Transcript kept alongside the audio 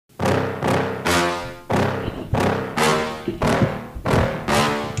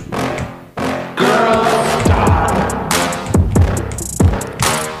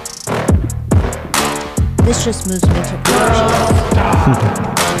just moves me to proportions.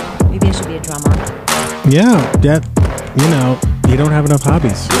 Maybe I should be a drummer. Yeah, you don't have enough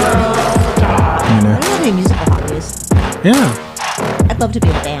hobbies. I don't have any musical hobbies. Yeah. I'd love to be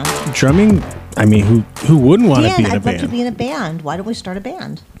in a band. Drumming, I mean, who wouldn't want to be in a band? I'd love to be in a band. Why don't we start a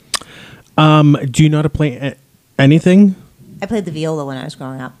band? Do you know how to play anything? I played the viola when I was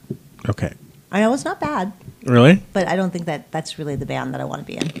growing up. Okay. I know it's not bad. Really? But I don't think that's really the band that I want to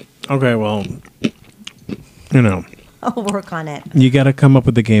be in. Okay, well, I'll work on it. you got to come up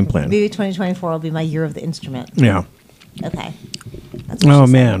with a game plan. Maybe 2024 will be my year of the instrument. Yeah. Okay. That's what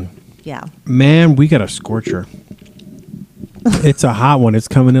she man. said. Yeah. Man, we got a scorcher. It's a hot one. It's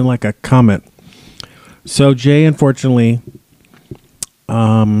coming in like a comet. So Jay, unfortunately,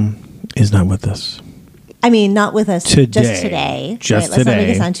 is not with us. I mean, not with us Today. just today. Just right? Let's not make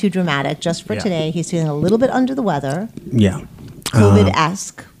today. it sound too dramatic. Just for today, he's feeling a little bit under the weather. Yeah.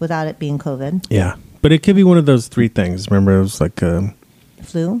 COVID-esque, without it being COVID. Yeah. But it could be one of those three things. Remember, it was like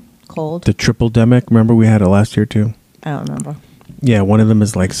Flu, cold. the triple-demic. Remember, we had it last year, too? I don't remember. Yeah, one of them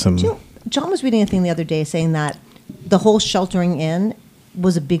is like some... John was reading a thing the other day saying that the whole sheltering in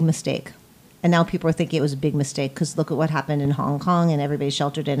was a big mistake. And now people are thinking it was a big mistake because look at what happened in Hong Kong and everybody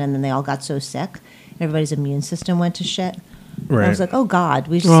sheltered in and then they all got so sick. Everybody's immune system went to shit. Right. I was like, oh, God,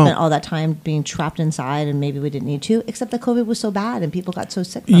 we just spent all that time being trapped inside and maybe we didn't need to, except that COVID was so bad and people got so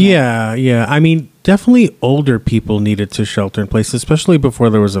sick from it. Yeah. I mean, definitely older people needed to shelter in place, especially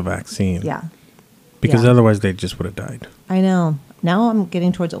before there was a vaccine. Yeah. Because Yeah. otherwise they just would have died. I know. Now I'm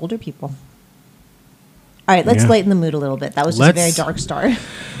getting towards older people. All right, let's lighten the mood a little bit. That was just a very dark start.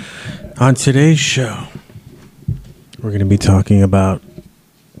 On today's show, we're going to be talking about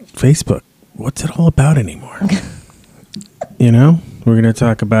Facebook. What's it all about anymore? We're going to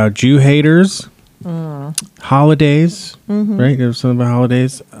talk about Jew haters, holidays, right? There's something about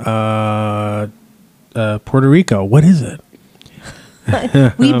holidays. Puerto Rico. What is it?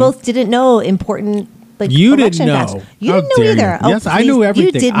 We both didn't know important. You didn't know. Facts. You didn't know either. You? Yes, I knew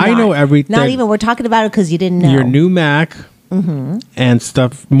everything. You did not. I know everything. Not even. We're talking about it because you didn't know. Your new Mac and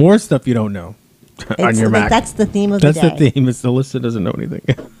stuff. More stuff you don't know on your Mac. That's the theme of the day. That's the theme. It's Alyssa doesn't know anything.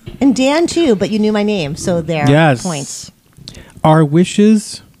 And Dan too, but you knew my name, so there. Yes. Points. Our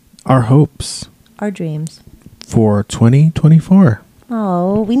wishes, our hopes Our dreams. for 2024.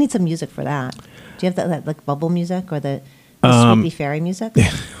 Oh, we need some music for that. Do you have that like bubble music or the Sweepy Fairy music?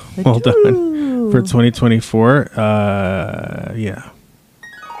 Hold on. For 2024, yeah.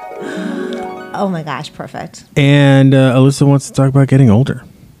 Oh my gosh, perfect. And Alyssa wants to talk about getting older.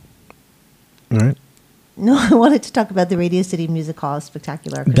 All right. No, I wanted to talk about the Radio City Music Hall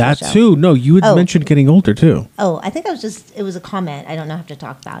Spectacular. That show. too. No, you had mentioned getting older too. Oh, I think it was a comment. I don't have to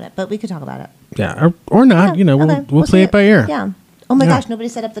talk about it, but we could talk about it. Yeah, or not. Yeah, Okay. We'll see play it by ear. Yeah. Oh my gosh, nobody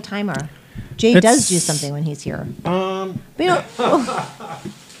set up the timer. Jay does do something when he's here. But,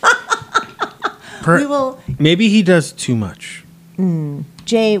 we will. Maybe he does too much.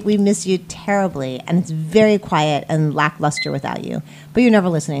 Jay, we miss you terribly, and it's very quiet and lackluster without you. But you're never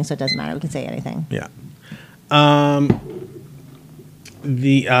listening, so it doesn't matter. We can say anything. Yeah. I'm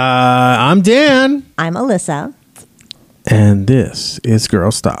Dan. I'm Alyssa. And this is Girl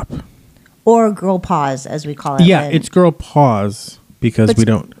Stop. Or Girl Pause, as we call it. Yeah, it's Girl Pause because we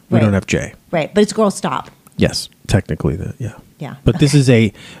don't have Jay. Right, but it's Girl Stop. Yes, technically, Yeah. But this is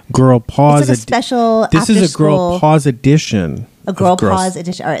a Girl Pause. It's like a special. This is a Girl Pause edition. A Girl Pause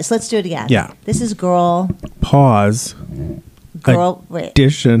edition. All right, so let's do it again. Yeah. This is Girl Pause.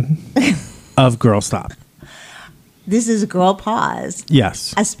 Edition of Girl Stop. This is Girl Pause.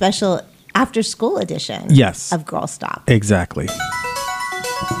 Yes. A special after-school edition. Yes. Of Girl Stop. Exactly. All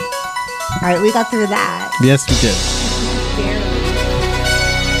right, we got through that. Yes, we did.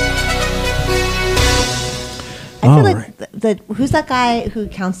 I feel like who's that guy who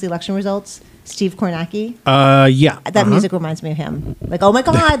counts the election results? Steve Kornacki? Yeah. That music reminds me of him. Like, oh my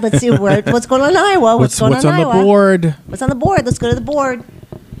God, let's see what's going on in Iowa. What's going on in Iowa? the board? What's on the board? Let's go to the board.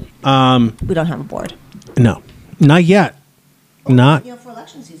 We don't have a board. No, not yet. Not for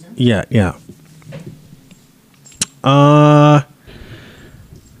election season. Yeah.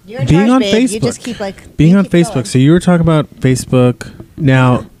 You're in being charge, on babe. Facebook. You just keep being on Facebook. Going. So you were talking about Facebook.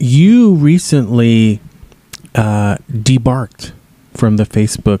 Now you recently debarked from the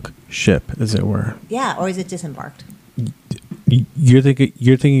Facebook ship, as it were. Yeah, or is it disembarked? You're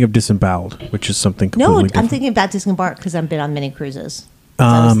thinking of disemboweled, which is something completely different. I'm thinking about disembark because I've been on many cruises.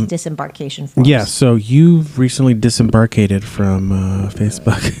 That was disembarkation forms. Yeah, so you've recently disembarkated from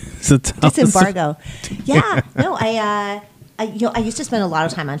Facebook. So disembargo. Yeah, no, I used to spend a lot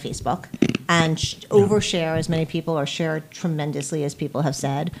of time on Facebook and overshare as many people or share tremendously as people have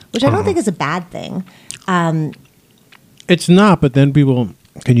said, which I don't think is a bad thing. It's not, but then people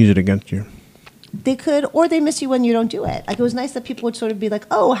can use it against you. They could, or they miss you when you don't do it. Like, it was nice that people would sort of be like,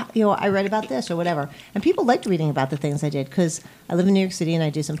 oh, I read about this or whatever. And people liked reading about the things I did because I live in New York City and I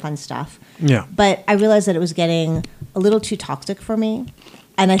do some fun stuff. Yeah. But I realized that it was getting a little too toxic for me.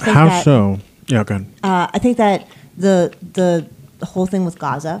 And I think How so? Yeah, go ahead. I think that the whole thing with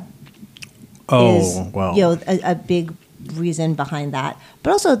Gaza is, a big reason behind that.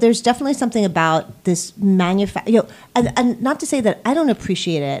 But also, there's definitely something about this and not to say that I don't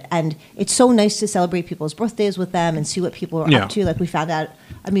appreciate it, and it's so nice to celebrate people's birthdays with them and see what people are up to. Like, we found out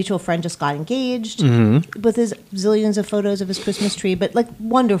a mutual friend just got engaged with his zillions of photos of his Christmas tree, but like,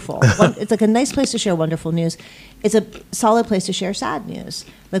 wonderful. It's like a nice place to share wonderful news. It's a solid place to share sad news.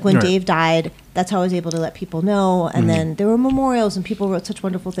 Like, when Dave died, that's how I was able to let people know. And then there were memorials and people wrote such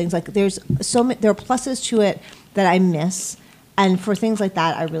wonderful things. Like, there are pluses to it that I miss. And for things like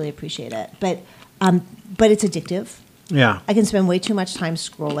that, I really appreciate it. But it's addictive. Yeah. I can spend way too much time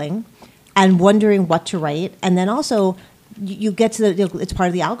scrolling and wondering what to write. And then also, you get to it's part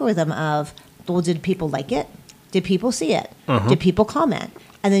of the algorithm of, well, did people like it? Did people see it? Did people comment?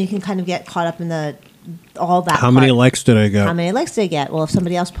 And then you can kind of get caught up in all that. How many likes did I get? How many likes did I get? Well, if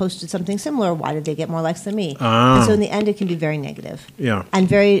somebody else posted something similar, why did they get more likes than me? And so in the end, it can be very negative. Yeah. And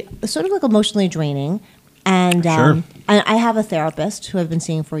very sort of like emotionally draining. And Sure. and I have a therapist who I've been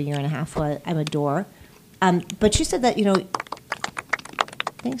seeing for a year and a half, who I adore. But she said that,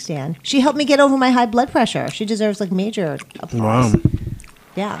 thanks, Dan. She helped me get over my high blood pressure. She deserves like major applause. Wow.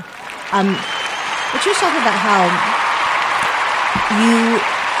 Yeah. But she was talking about how you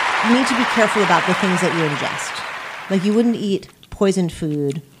need to be careful about the things that you ingest. Like, you wouldn't eat poisoned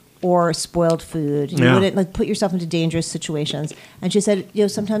food or spoiled food. You wouldn't like put yourself into dangerous situations. And she said,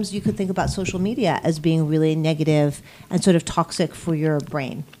 sometimes you could think about social media as being really negative and sort of toxic for your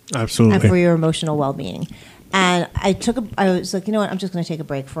brain. Absolutely. And for your emotional well-being. And I was like, you know what, I'm just going to take a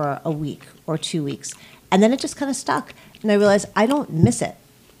break for a week or 2 weeks. And then it just kind of stuck. And I realized I don't miss it.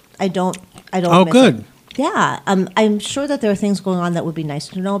 I don't Oh, miss good. it. Yeah. I'm sure that there are things going on that would be nice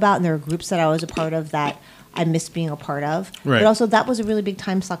to know about. And there are groups that I was a part of that I miss being a part of. Right. But also, that was a really big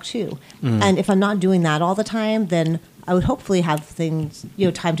time suck too. And if I'm not doing that all the time, then I would hopefully have things,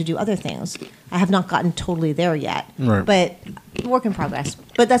 time to do other things. I have not gotten totally there yet, Right. but work in progress.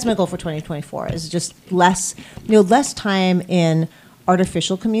 But that's my goal for 2024, is just less time in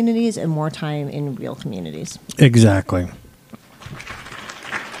artificial communities and more time in real communities. Exactly.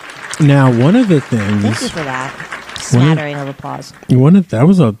 Now, one of the things... Thank you for that. Smattering of applause. That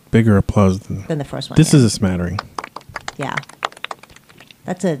was a bigger applause than The first one. This is a smattering. Yeah.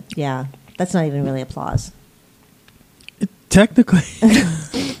 That's not even really applause. Technically,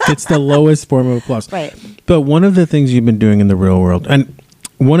 it's the lowest form of applause. Right. But one of the things you've been doing in the real world, and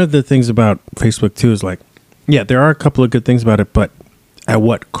one of the things about Facebook too, is like, there are a couple of good things about it, but at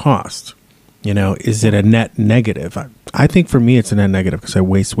what cost? Is it a net negative? I think for me, it's a net negative because I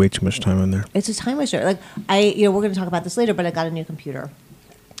waste way too much time on there. It's a time waster. Like, we're going to talk about this later, but I got a new computer.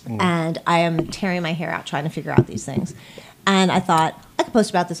 And I am tearing my hair out trying to figure out these things. And I thought, I could post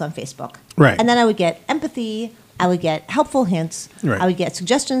about this on Facebook. Right. And then I would get empathy. I would get helpful hints. Right. I would get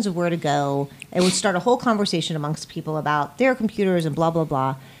suggestions of where to go. It would start a whole conversation amongst people about their computers and blah, blah,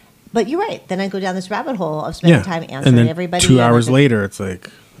 blah. But you're right. Then I go down this rabbit hole of spending time answering and then everybody. 2 hours later, it's like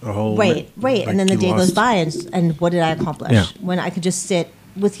a whole... Right. Like, And then the you day goes lost. by, and what did I accomplish? Yeah. When I could just sit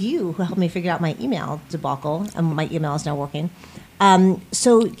with you, who helped me figure out my email debacle, and my email is now working.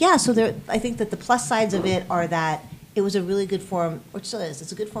 So there, I think that the plus sides of it are that it was a really good form, or still is,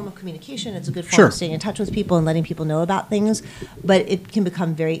 it's a good form of communication. It's a good form of staying in touch with people and letting people know about things. But it can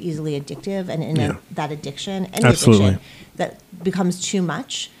become very easily addictive, and that addiction, any addiction that becomes too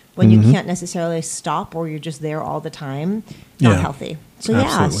much when you can't necessarily stop, or you're just there all the time, not healthy.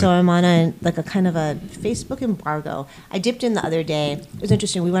 So so I'm on a kind of a Facebook embargo. I dipped in the other day. It was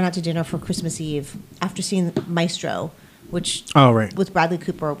interesting. We went out to dinner for Christmas Eve after seeing Maestro, which with Bradley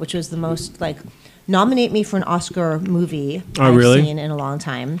Cooper, which was the most nominate me for an Oscar movie I've seen in a long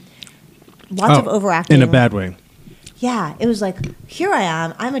time. Lots of overacting. In a bad way. Yeah, it was like, here I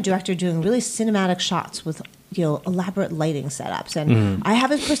am. I'm a director doing really cinematic shots with elaborate lighting setups, and I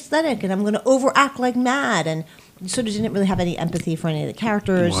have a prosthetic, and I'm going to overact like mad, and sort of didn't really have any empathy for any of the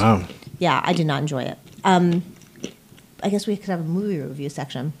characters. Wow. Yeah, I did not enjoy it. I guess we could have a movie review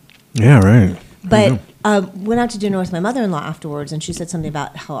section. Yeah, right. But went out to dinner with my mother-in-law afterwards, and she said something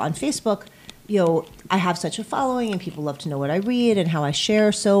about how on Facebook, I have such a following, and people love to know what I read, and how I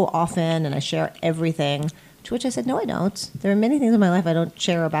share so often, and I share everything. To which I said, no, I don't. There are many things in my life I don't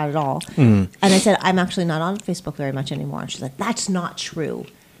share about at all. And I said, I'm actually not on Facebook very much anymore. And she's like, that's not true.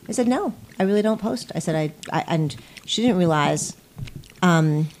 I said, no, I really don't post. I said, and she didn't realize.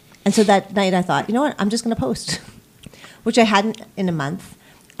 And so that night I thought, you know what, I'm just going to post, which I hadn't in a month.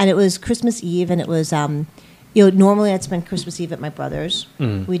 And it was Christmas Eve, and it was, normally I'd spend Christmas Eve at my brother's.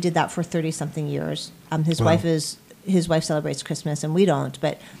 We did that for 30-something years. His wife celebrates Christmas, and we don't.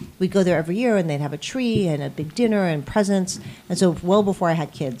 But we'd go there every year, and they'd have a tree and a big dinner and presents. And so well before I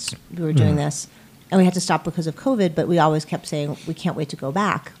had kids, we were doing this. And we had to stop because of COVID, but we always kept saying, we can't wait to go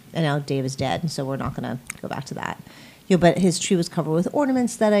back. And now Dave is dead, so we're not going to go back to that. But his tree was covered with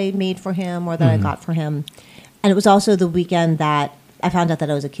ornaments that I made for him or that I got for him. And it was also the weekend that I found out that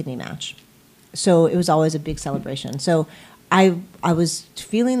I was a kidney match. So it was always a big celebration. So I was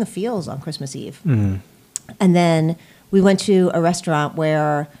feeling the feels on Christmas Eve. And then we went to a restaurant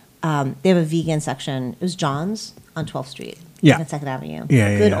where they have a vegan section. It was John's on 12th Street. Yeah. On 2nd Avenue.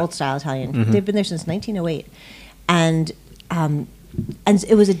 Good old style Italian. They've been there since 1908. And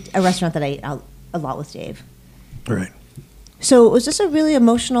it was a restaurant that I ate out a lot with Dave. Right. So it was just a really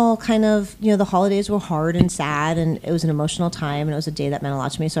emotional kind of, the holidays were hard and sad, and it was an emotional time, and it was a day that meant a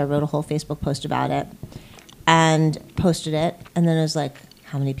lot to me. So I wrote a whole Facebook post about it and posted it. And then it was like,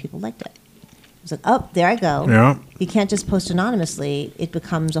 how many people liked it? I was like, oh, there I go. Yeah. You can't just post anonymously. It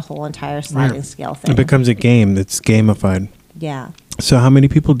becomes a whole entire sliding scale thing. It becomes a game that's gamified. Yeah. So how many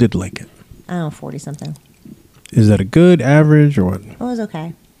people did like it? I don't know, 40-something. Is that a good average or what? It was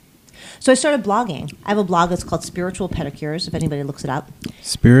okay. So I started blogging. I have a blog that's called Spiritual Pedicures, if anybody looks it up.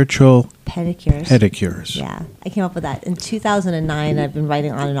 Spiritual Pedicures. Pedicures. Yeah, I came up with that in 2009. I've been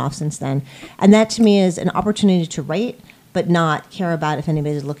writing on and off since then. And that to me is an opportunity to write, but not care about if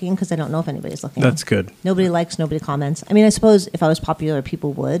anybody's looking, because I don't know if anybody's looking. That's good. Nobody likes, nobody comments. I mean, I suppose if I was popular,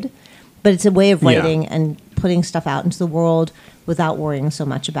 people would. But it's a way of writing and putting stuff out into the world without worrying so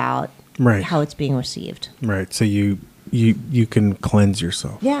much about how it's being received. Right. So you can cleanse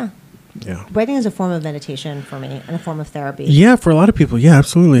yourself. Yeah. Yeah. Writing is a form of meditation for me and a form of therapy. Yeah, for a lot of people. Yeah,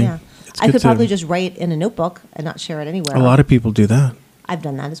 absolutely. Yeah. I could probably just write in a notebook and not share it anywhere. A lot of people do that. I've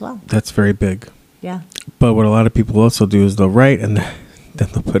done that as well. That's very big. Yeah. But what a lot of people also do is they'll write and then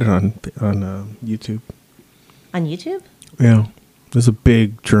they'll put it on YouTube. On YouTube? Yeah. There's a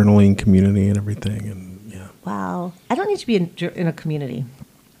big journaling community and everything. And yeah. Wow. I don't need to be in a community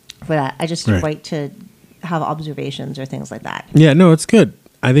for that. I just write to have observations or things like that. Yeah, no, it's good.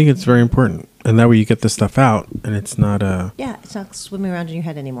 I think it's very important. And that way you get the stuff out and it's not yeah, it's not swimming around in your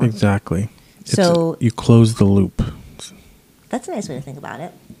head anymore. Exactly. So you close the loop. That's a nice way to think about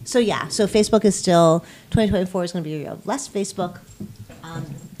it. So Facebook is still, 2024 is going to be a year of less Facebook.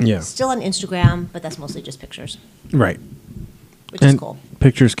 Still on Instagram, but that's mostly just pictures. Right. Which is cool.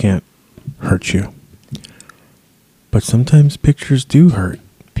 Pictures can't hurt you. But sometimes pictures do hurt.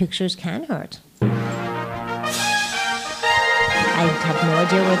 Pictures can hurt. I have no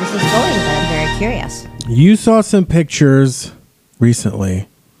idea where this is going, but I'm very curious. You saw some pictures recently.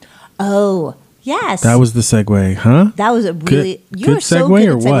 Oh, yes. That was the segue, huh? That was a really... Good segue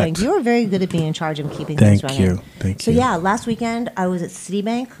or what? You were very good at being in charge of keeping things running. Thank you. So yeah, last weekend I was at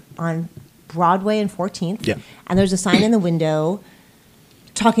Citibank on Broadway and 14th. Yeah. And there's a sign in the window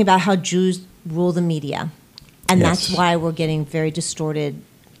talking about how Jews rule the media. And that's why we're getting very distorted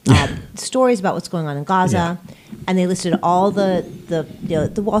stories about what's going on in Gaza. Yeah. And they listed all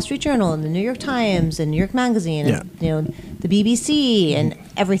the Wall Street Journal and the New York Times and New York Magazine and the BBC and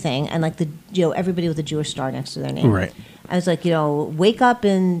everything, and like everybody with a Jewish star next to their name. Right. I was like, wake up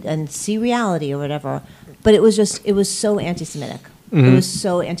and see reality or whatever. But it was so anti-Semitic. Mm-hmm. It was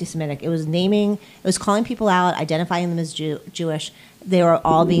so anti-Semitic. It was calling people out, identifying them as Jewish. They were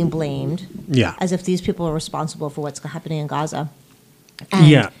all being blamed. Yeah. As if these people are responsible for what's happening in Gaza.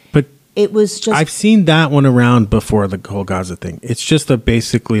 And but it was just... I've seen that one around before, the whole Gaza thing. It's just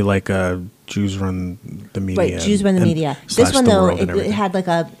basically like Jews run the media. Right, Jews run the media. This one, though, it had like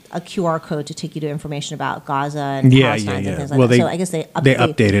a QR code to take you to information about Gaza and Palestine and things like that. So I guess they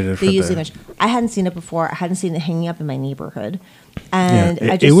updated it. They used the image. I hadn't seen it before. I hadn't seen it hanging up in my neighborhood. And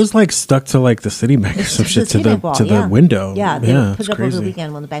it was like stuck to like the Citibank or some shit to the window. Yeah, they put it up over the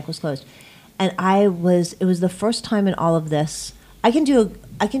weekend when the bank was closed. And it was the first time in all of this... I can do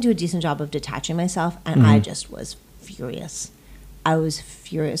a decent job of detaching myself, and I just was furious. I was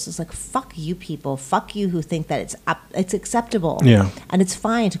furious. It's like, fuck you people. Fuck you who think that it's acceptable. Yeah. And it's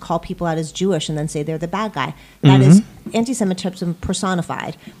fine to call people out as Jewish and then say they're the bad guy. That is anti-Semitism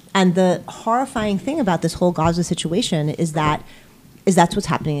personified. And the horrifying thing about this whole Gaza situation is that's what's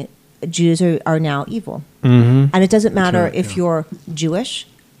happening. Jews are now evil. Mm-hmm. And it doesn't matter if you're Jewish,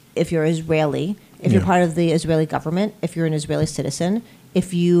 if you're Israeli, if you're part of the Israeli government, if you're an Israeli citizen,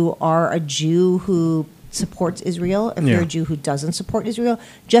 if you are a Jew who supports Israel, if you're a Jew who doesn't support Israel,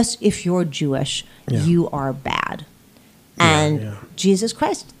 just if you're Jewish, you are bad. And Jesus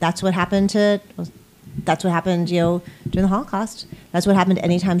Christ, that's what happened, during the Holocaust. That's what happened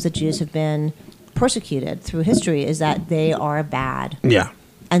any times that Jews have been persecuted through history, is that they are bad. Yeah.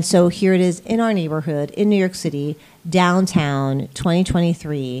 And so here it is in our neighborhood, in New York City, downtown,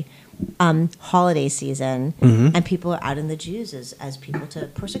 2023, holiday season, and people are outing the Jews as people to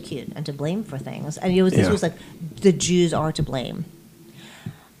persecute and to blame for things. And this was like, the Jews are to blame.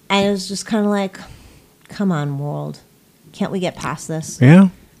 And it was just kind of like, come on, world. Can't we get past this? Yeah.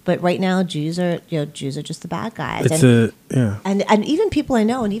 But right now, Jews are just the bad guys. It's and even people I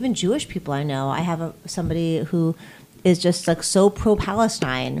know, and even Jewish people I know, I have somebody who is just like so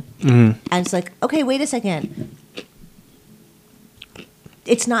pro-Palestine, and it's like, okay, wait a second,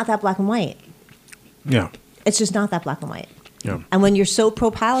 it's not that black and white. Yeah, it's just not that black and white. Yeah, and when you're so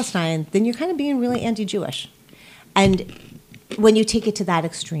pro-Palestine, then you're kind of being really anti-Jewish, and when you take it to that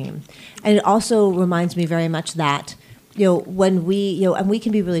extreme, and it also reminds me very much that. When we, and we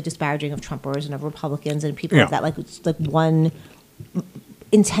can be really disparaging of Trumpers and of Republicans and people that like one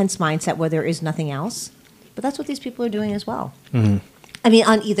intense mindset where there is nothing else. But that's what these people are doing as well. I mean,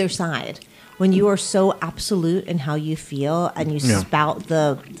 on either side, when you are so absolute in how you feel and you spout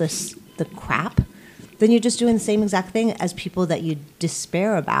the crap, then you're just doing the same exact thing as people that you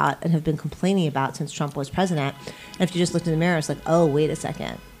despair about and have been complaining about since Trump was president. And if you just looked in the mirror, it's like, oh, wait a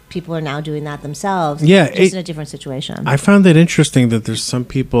second. People are now doing that themselves, just in a different situation. I found it interesting that there's some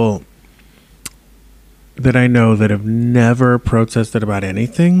people that I know that have never protested about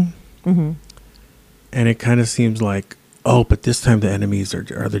anything. And it kind of seems like, oh, but this time the enemies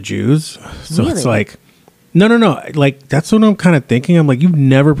are the Jews. So it's like, no. Like, that's what I'm kind of thinking. I'm like, you've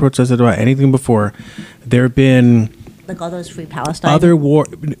never protested about anything before. There have been... Like all those Free Palestine? Other war...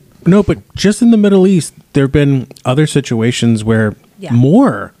 No, but just in the Middle East, there have been other situations where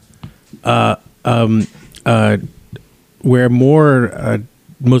more... where more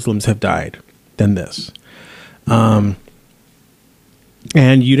Muslims have died than this. And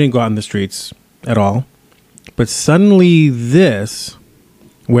you didn't go out in the streets at all. But suddenly this,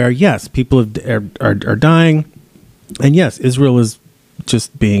 where, yes, people are dying. And, yes, Israel is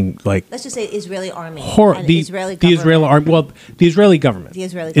just being like... Let's just say Israeli army. The Israeli army. Well, the Israeli government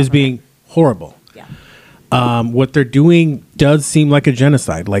is being horrible. Yeah. What they're doing does seem like a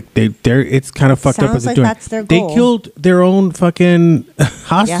genocide. Like it's kind of fucked up as they're doing. That's their goal. They killed their own fucking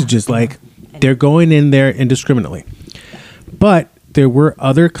hostages. Like they're going in there indiscriminately. But there were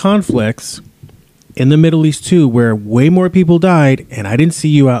other conflicts in the Middle East too, where way more people died, and I didn't see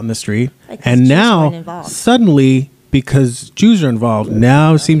you out in the street. And now suddenly, because Jews are involved,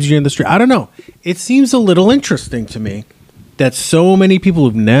 now it seems you're in the street. I don't know. It seems a little interesting to me that so many people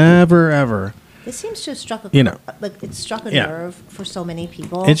who've never ever. It seems to have struck a nerve for so many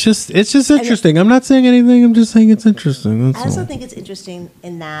people. It's just interesting. I'm not saying anything. I'm just saying it's interesting. I also think it's interesting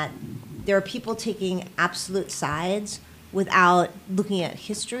in that there are people taking absolute sides without looking at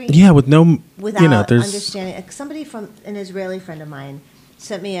history. Yeah, without understanding. Like somebody from an Israeli friend of mine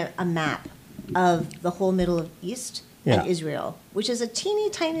sent me a map of the whole Middle East and Israel, which is a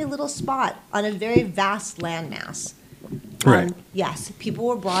teeny tiny little spot on a very vast landmass. Right. Yes, people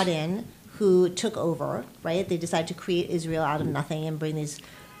were brought in who took over, right? They decided to create Israel out of nothing and bring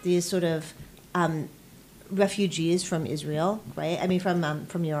these sort of refugees from Israel, right? I mean,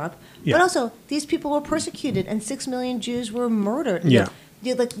 from Europe. Yeah. But also, these people were persecuted, and 6 million Jews were murdered. Yeah.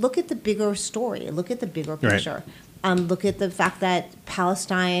 Look at the bigger story. Look at the bigger picture. Right. Look at the fact that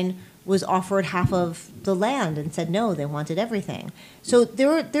Palestine was offered half of the land and said no, they wanted everything. So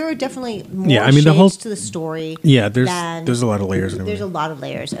there are definitely more shades to the story. Yeah, there's a lot of layers. There's a lot of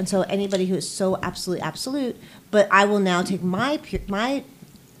layers, and so anybody who is so absolutely absolute, but I will now take my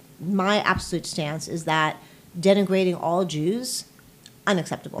absolute stance is that denigrating all Jews,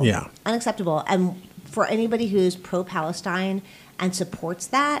 unacceptable. Yeah, unacceptable. And for anybody who is pro-Palestine and supports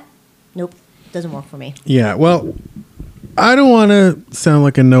that, nope, doesn't work for me. Yeah, well, I don't want to sound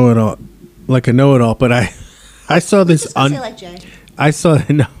like a know-it-all, but I saw this. Say like Jay. I saw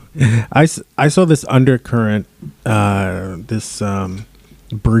this undercurrent, this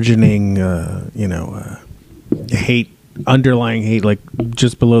burgeoning, hate, underlying hate, like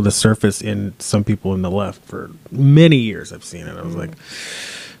just below the surface in some people in the left for many years. I've seen it. I was like,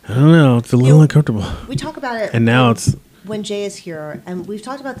 I don't know, it's a little uncomfortable. We talk about it, and now it's when Jay is here, and we've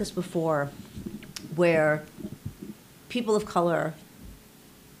talked about this before, where people of color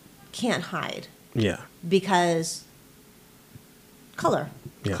can't hide. Yeah. Because color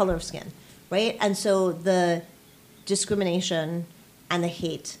of skin, right? And so the discrimination and the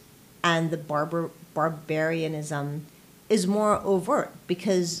hate and the barbarianism is more overt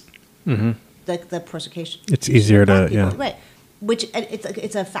because the persecution. It's easier to, people, right? Which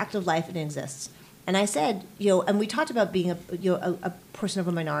it's a fact of life and it exists. And I said, and we talked about being a person of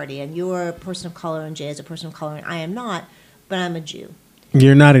a minority, and you're a person of color, and Jay is a person of color, and I am not, but I'm a Jew.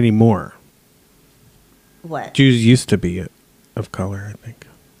 You're not anymore. What? Jews used to be of color, I think.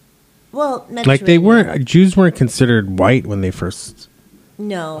 Well, like they weren't. Jews weren't considered white when they first.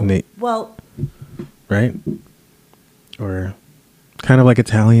 No. Well. Right. Or, kind of like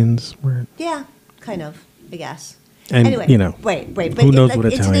Italians were. Yeah, kind of. I guess. And anyway, right. But who knows what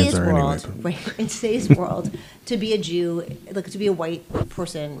Italians are anyway? Right, in today's world, to be a Jew, like to be a white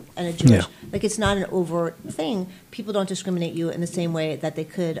person and a Jewish, like it's not an overt thing. People don't discriminate you in the same way that they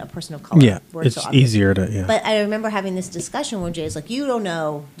could a person of color. Yeah, it's easier to. Yeah. But I remember having this discussion where Jay's like, "You don't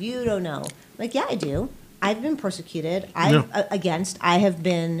know. Like, yeah, I do. I've been persecuted. I have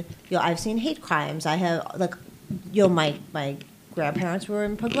been. I've seen hate crimes. I have my grandparents were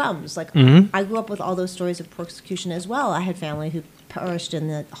in pogroms. Like, I grew up with all those stories of persecution as well. I had family who perished in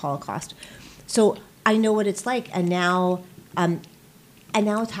the Holocaust, so I know what it's like. And now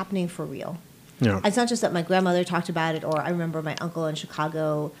it's happening for real. Yeah. It's not just that my grandmother talked about it, or I remember my uncle in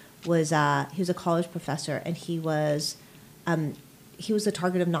Chicago was he was a college professor, and he was the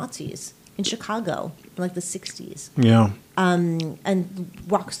target of Nazis in Chicago in like the 60s. Yeah. And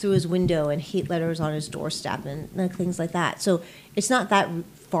walks through his window and hate letters on his doorstep and like things like that. So it's not that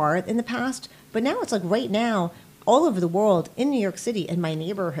far in the past, but now it's like right now, all over the world, in New York City, in my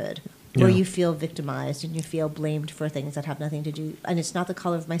neighborhood, where you feel victimized and you feel blamed for things that have nothing to do. And it's not the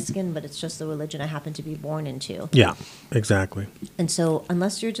color of my skin, but it's just the religion I happen to be born into. Yeah, exactly. And so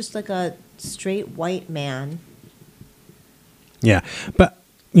unless you're just like a straight white man. Yeah, but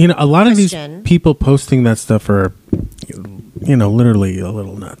a lot of these people posting that stuff are, literally a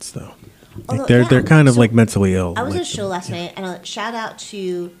little nuts, though. Like they're kind of like mentally ill. I was at a show last night, and a shout out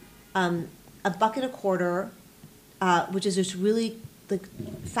to A Bucket a Quarter, which is this really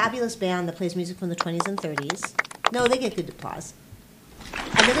fabulous band that plays music from the 20s and 30s. No, they get good applause.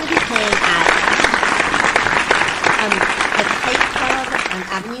 And they're going to be playing at the Kite Club on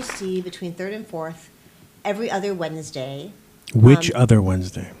Avenue C between 3rd and 4th every other Wednesday. Which other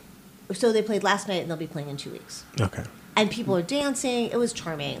Wednesday? So they played last night, and they'll be playing in 2 weeks. Okay. And people are dancing. It was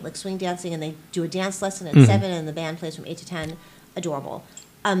charming, like swing dancing, and they do a dance lesson at 7, and the band plays from 8 to 10. Adorable.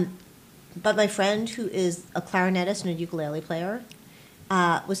 But my friend, who is a clarinetist and a ukulele player,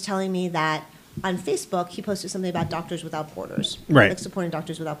 was telling me that on Facebook he posted something about Doctors Without Borders, right? Like supporting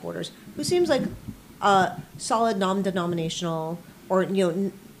Doctors Without Borders, who seems like a solid, non-denominational or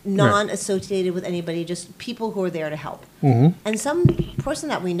non-associated with anybody, just people who are there to help. And some person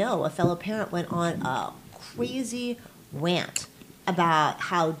that we know, a fellow parent, went on a crazy rant about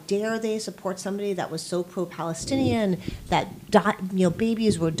how dare they support somebody that was so pro-Palestinian that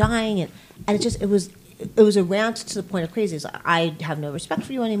babies were dying, and it was a rant to the point of crazy. It's like, I have no respect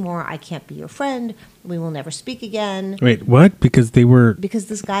for you anymore. I can't be your friend. We will never speak again. Wait, what? Because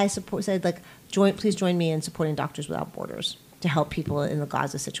this guy said like, please join me in supporting Doctors Without Borders to help people in the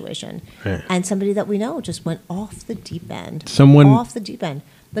Gaza situation. Right. And somebody that we know just went off the deep end. Off the deep end.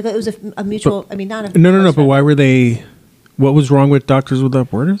 Like it was a mutual. No. But why were they? What was wrong with Doctors Without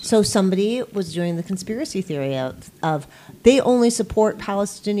Borders? So somebody was doing the conspiracy theory of they only support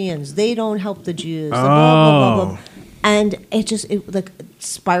Palestinians. They don't help the Jews. Blah, blah, blah, blah. And it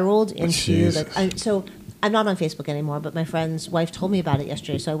spiraled into so I'm not on Facebook anymore, but my friend's wife told me about it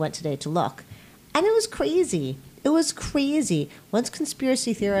yesterday, so I went today to look. And it was crazy. It was crazy. Once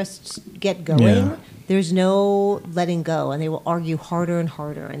conspiracy theorists get going, there's no letting go, and they will argue harder and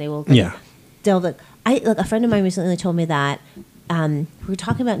harder, and they will delve. A friend of mine recently told me that we were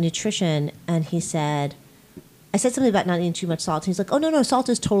talking about nutrition, and I said something about not eating too much salt, and he's like, "Oh no, salt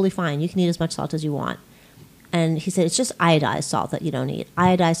is totally fine. You can eat as much salt as you want." And he said, "It's just iodized salt that you don't eat.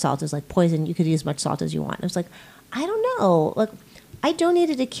 Iodized salt is like poison. You could eat as much salt as you want." And I was like, "I don't know. Like, I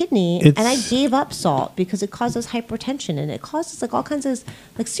donated a kidney, and I gave up salt because it causes hypertension, and it causes like all kinds of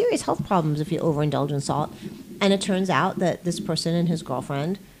like serious health problems if you overindulge in salt." And it turns out that this person and his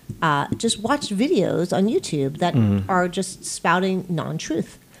girlfriend just watched videos on YouTube that are just spouting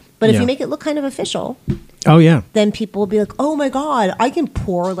non-truth. But if you make it look kind of official, then people will be like, "Oh my God, I can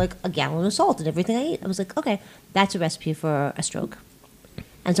pour like a gallon of salt in everything I eat." I was like, "Okay, that's a recipe for a stroke."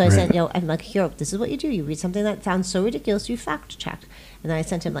 And so I said, I'm like, "Here, this is what you do. You read something that sounds so ridiculous, you fact checked." And then I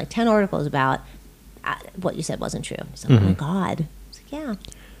sent him like 10 articles about what you said wasn't true. He's like, "Oh my God." I was like, "Yeah."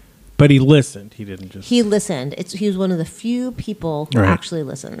 But he listened. He didn't just. He listened. He was one of the few people who actually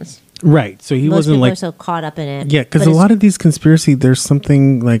listens. Right. So he Most wasn't people like are so caught up in it. Yeah, because a lot of these conspiracy, there's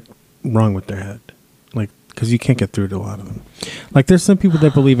something like wrong with their head. because you can't get through to a lot of them. Like there's some people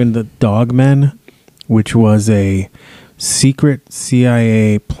that believe in the dog men, which was a secret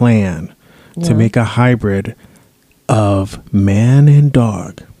CIA plan to make a hybrid of man and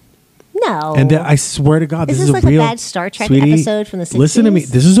dog. No. And I swear to God, this is like real, a bad Star Trek sweetie, episode from the 60s? Listen to me.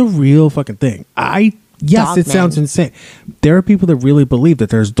 This is a real fucking thing. Yes, Dog it men. sounds insane. There are people that really believe that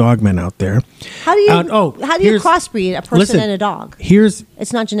there's dogmen out there. How do you crossbreed a person and a dog?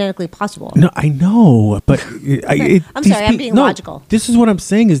 It's not genetically possible. No, I know, but I'm sorry, I'm being logical. This is what I'm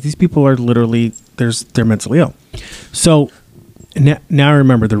saying is these people are literally they're mentally ill. So now I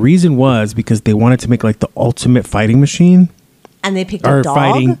remember the reason was because they wanted to make like the ultimate fighting machine. And they picked a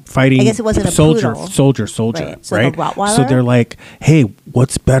dog? Fighting. I guess it wasn't a soldier, poodle. soldier, Right. So right? the Rottweiler? So they're like, hey,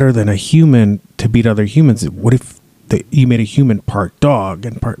 what's better than a human to beat other humans? What if you made a human part dog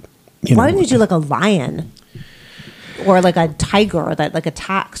and part, Why didn't you do like a lion? Or like a tiger that like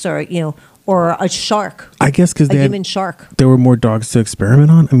attacks or, or a shark? I guess because human shark. There were more dogs to experiment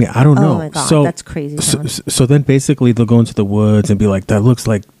on. I mean, I don't know. Oh my God, so, that's crazy. So then basically they'll go into the woods and be like, that looks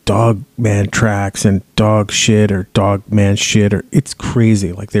like dog man tracks and dog shit or dog man shit. Or it's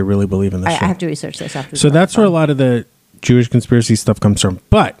crazy. Like they really believe in this shit. I have to research this after. So that's where a lot of the Jewish conspiracy stuff comes from.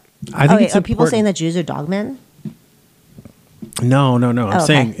 But I think it's are people saying that Jews are dog men? No. I'm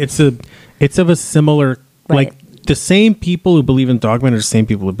saying it's of a similar, like the same people who believe in dogmen are the same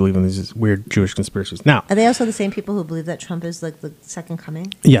people who believe in these weird Jewish conspiracies. Now, are they also the same people who believe that Trump is like the second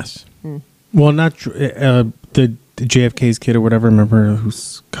coming? Yes. Well, not the JFK's kid or whatever. Remember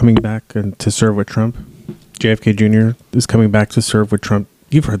who's coming back and to serve with Trump? JFK Jr. is coming back to serve with Trump.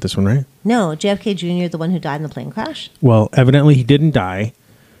 You've heard this one, right? No, JFK Jr., the one who died in the plane crash. Well, evidently he didn't die.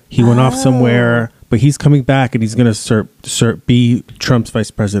 He went off somewhere, but he's coming back and he's going to be Trump's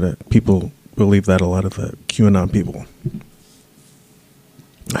vice president. People believe that, a lot of the QAnon people.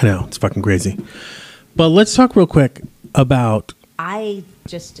 I know, it's fucking crazy. But let's talk real quick about... I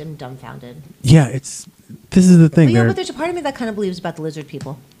just am dumbfounded. Yeah, this is the thing. But there's a part of me that kind of believes about the lizard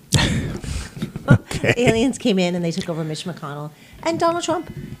people. Okay. Aliens came in and they took over Mitch McConnell and Donald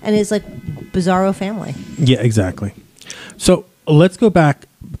Trump and his like bizarro family. Yeah, exactly. So let's go back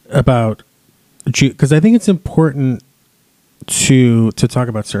about because I think it's important to talk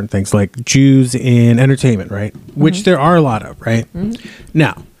about certain things like Jews in entertainment, right? Which there are a lot of, right?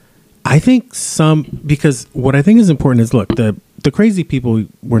 Now, I think because what I think is important is, look, the crazy people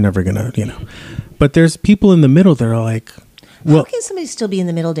we're never gonna, but there's people in the middle that are like, well, how can somebody still be in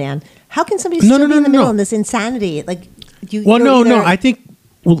the middle, Dan? How can somebody still be in the middle in this insanity? Like, I think.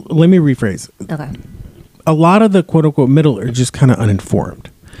 Well, let me rephrase. Okay. A lot of the quote unquote middle are just kind of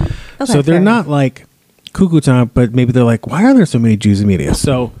uninformed, so they're not like cuckoo time, but maybe they're like, why are there so many Jews in media?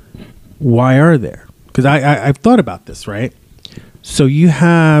 So why are there? Because I've thought about this, right? So you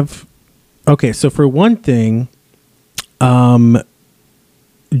have, so for one thing,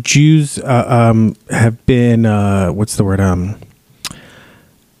 Jews have been what's the word?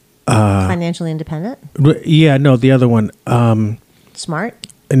 Financially independent? Yeah, no, the other one. Smart?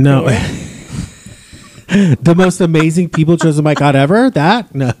 No. The most amazing people chosen by God ever?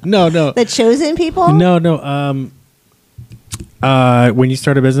 That? No. The chosen people? No. When you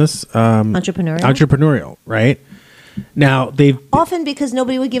start a business, entrepreneurial, right? Now they've often because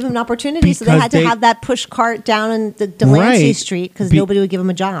nobody would give them an opportunity, so they had to have that push cart down in the Delancey Street because nobody would give them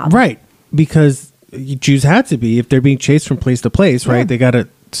a job. Right, because Jews had to be if they're being chased from place to place, right? They got to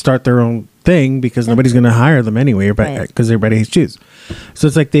start their own thing because nobody's going to hire them anyway, because everybody hates Jews. So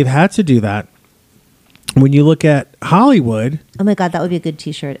it's like they've had to do that. When you look at Hollywood, oh my God, that would be a good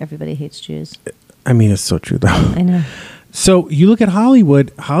T-shirt. Everybody hates Jews. I mean, it's so true, though. I know. So you look at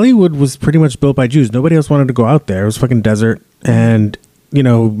Hollywood. Hollywood was pretty much built by Jews. Nobody else wanted to go out there. It was fucking desert, and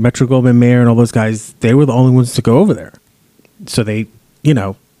Metro-Goldwyn-Mayer and all those guys. They were the only ones to go over there. So they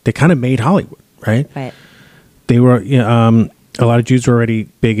kind of made Hollywood, right? Right. They were, a lot of Jews were already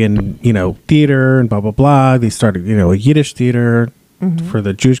big in, theater and blah blah blah. They started, a Yiddish theater for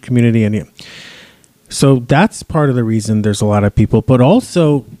the Jewish community, and so that's part of the reason there's a lot of people. But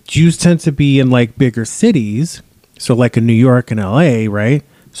also, Jews tend to be in like bigger cities. So like in New York and LA, right?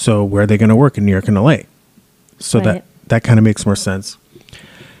 So where are they going to work in New York and LA? So that kind of makes more sense.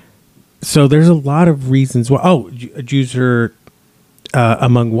 So there's a lot of reasons why. Jews are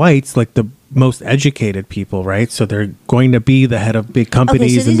among whites like the most educated people, right? So they're going to be the head of big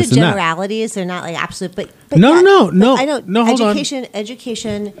companies. Okay, so and these this are and generalities. They're not like absolute, but no. I know. No, hold on.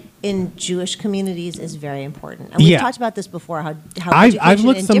 Education in Jewish communities is very important, and we've talked about this before. How I've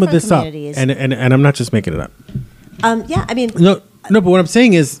looked some of this up, and I'm not just making it up. I mean, no. But what I'm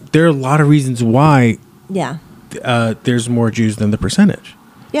saying is there are a lot of reasons why. Yeah. There's more Jews than the percentage.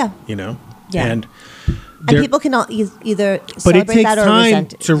 Yeah. Yeah. And And people can either but it celebrate takes that or time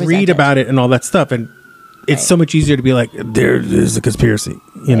to resent read it. about it and all that stuff, and it's so much easier to be like, there's a conspiracy,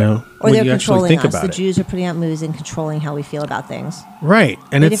 you know, Or when they're you actually controlling think us. about The it. Jews are putting out movies and controlling how we feel about things. Right,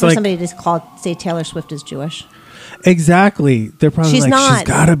 and Maybe it's for like somebody to say Taylor Swift is Jewish. exactly. They're probably She's like, not. she's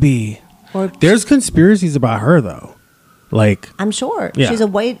gotta be. Or There's conspiracies about her though, like I'm sure Yeah. she's a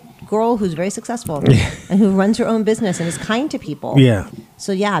white girl who's very successful and who runs her own business and is kind to people. yeah,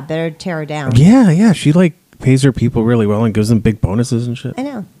 So yeah, better tear her down. yeah. She like pays her people really well and gives them big bonuses and shit. I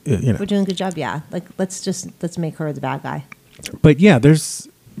know. You know. We're doing a good job. Yeah. Like let's make her the bad guy. But yeah, there's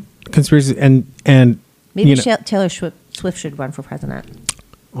conspiracies and Maybe you know, Taylor Swift should run for president.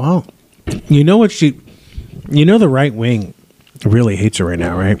 well, you know what the right wing really hates her right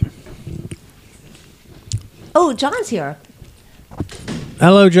now, right? Oh, John's here.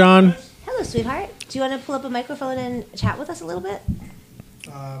 Hello, John. Hello, sweetheart. Do you want to pull up a microphone and chat with us a little bit?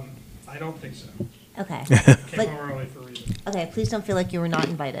 I don't think so. Okay. Came home early for a reason. Okay, please don't feel like you were not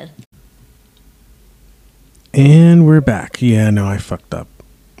invited. And we're back. Yeah, no, I fucked up.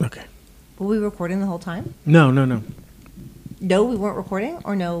 Okay. Were we recording the whole time? No. No, we weren't recording,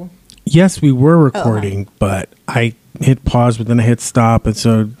 or no? Yes, we were recording, but I hit pause, but then I hit stop, and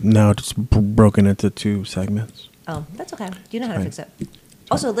so now it's broken into 2 segments. Oh, that's okay. You know how to fix it.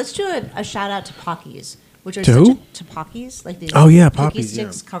 Also, let's do a shout out to Pockies, which are To such who? to Pockies, like these Oh, yeah, cookie Pockies,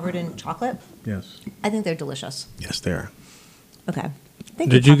 sticks yeah. covered in chocolate. Yes. I think they're delicious. Yes, they are. Okay. Thank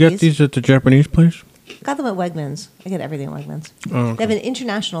Did you get Pockies. these at the Japanese place? Got them at Wegmans. I get everything at Wegmans. Oh, okay. They have an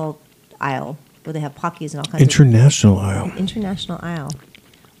international aisle where they have Pockies and all kinds International aisle. of international aisle,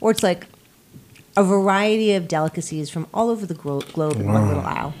 or it's like a variety of delicacies from all over the globe in one little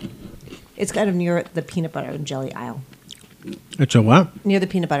aisle. It's kind of near the peanut butter and jelly aisle, It's a what? near the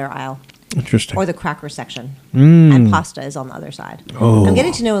peanut butter aisle, Interesting. or the cracker section, and pasta is on the other side. Oh. I'm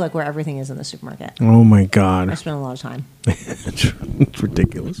getting to know like where everything is in the supermarket. Oh my I God. spend a lot of time. It's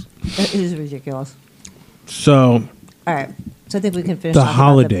ridiculous. It is ridiculous. So, All right, so I think we can finish the talking about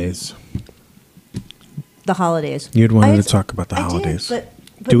holidays. The holidays. You'd wanted I- to talk about the I did, holidays. but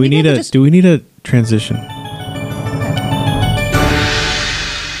do we maybe need I a could just- do we need a transition?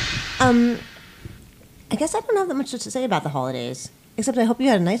 I guess I don't have that much to say about the holidays, except I hope you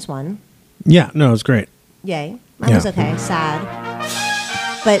had a nice one. Yeah, no, it's great. Yay. Mine was Yeah. okay. Sad.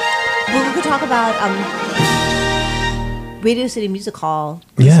 But we could talk about Radio City Music Hall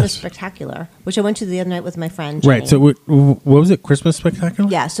Christmas Yes. Spectacular, which I went to the other night with my friend Jenny. Right. So what was it? Christmas Spectacular?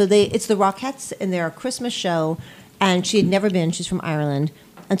 Yeah, so it's the Rockettes and their Christmas show, and she had never been. She's from Ireland.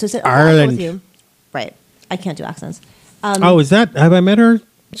 And so I said, I'll go Ireland. with you. Right. I can't do accents. Oh, is that? Have I met her?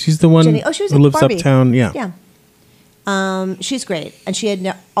 She's the one Jenny. Oh, she was who at lives Barbie. uptown. Yeah. Yeah. She's great, and she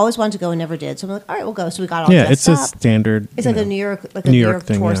had always wanted to go and never did. So I'm like, all right, we'll go. So we got all Yeah, dressed it's a up. standard. It's you like a know. New York, New York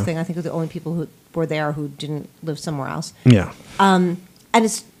thing, tourist yeah. thing. I think we're the only people who were there who didn't live somewhere else. Yeah. And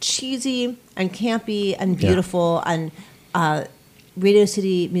it's cheesy and campy and beautiful. And Radio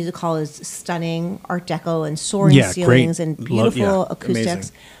City Music Hall is stunning, Art Deco and soaring Yeah, ceilings great. and beautiful Yeah, acoustics.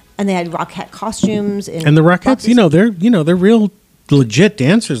 amazing. And they had Rockette costumes. And the Rockettes, they're real legit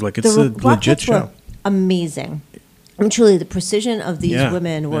dancers. Like it's a legit Rockettes were show. amazing. I mean, truly, the precision of these Yeah,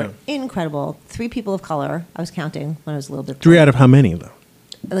 women were yeah. incredible. 3 people of color. I was counting when I was a little bit. 3 out of how many though?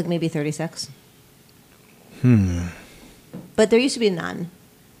 Like maybe 36. But there used to be a nun.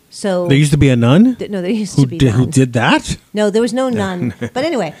 So There used to be a nun no, there used who to be did, who nuns. did that. No, there was no nun. But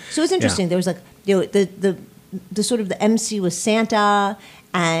anyway, so it was interesting. Yeah. There was like the sort of the MC was Santa,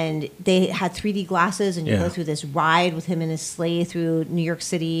 and they had 3D glasses, and you Yeah. go through this ride with him in his sleigh through New York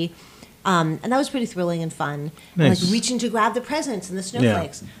City. And that was pretty thrilling and fun. And Nice. like reaching to grab the presents and the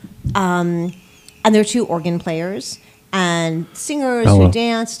snowflakes. And there were 2 organ players and singers Hello. who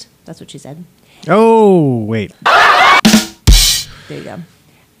danced. That's what she said. Oh wait. There you go.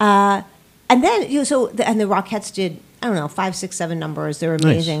 And then the Rockettes did, I don't know, 5, 6, 7 numbers. They were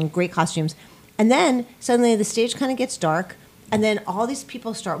amazing, great costumes. And then suddenly the stage kind of gets dark, and then all these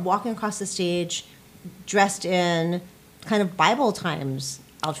people start walking across the stage, dressed in kind of Bible times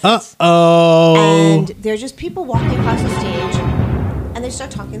outfits. Oh. And they're just people walking across the stage, and they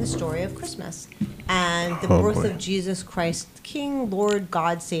start talking the story of Christmas and the birth boy. of Jesus Christ, King, Lord,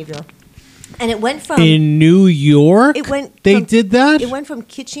 God, Savior. And it went from In New York, they did that. It went from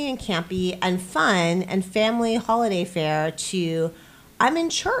kitschy and campy and fun and family holiday fare to I'm in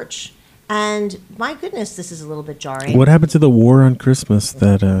church. And my goodness, this is a little bit jarring. What happened to the war on Christmas?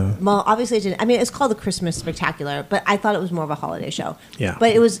 That Well, obviously it didn't. I mean, it's called the Christmas Spectacular, but I thought it was more of a holiday show. Yeah.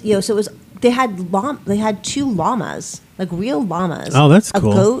 But it was, so it was. They had 2 llamas, like real llamas. Oh, that's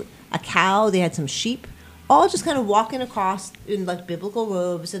cool. A goat, a cow. They had some sheep. all just kind of walking across in like biblical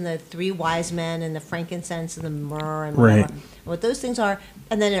robes and the 3 wise men and the frankincense and the myrrh and whatever, Right. and what those things are.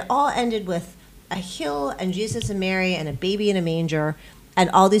 And then it all ended with a hill and Jesus and Mary and a baby in a manger and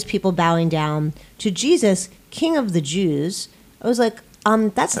all these people bowing down to Jesus, King of the Jews. I was like,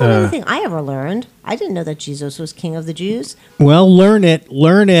 that's not anything I ever learned. I didn't know that Jesus was King of the Jews. Well, learn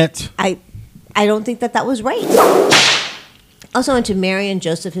it. I don't think that was right. Also went to Mary and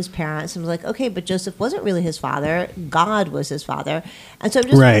Joseph, his parents, and was like, okay, but Joseph wasn't really his father. God was his father. And so I'm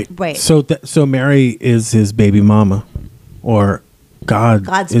just Right. So Mary is his baby mama, or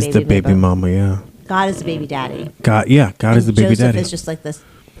God's is the baby baby. mama. Yeah. God is the baby daddy. God is the baby Joseph daddy. is just like this,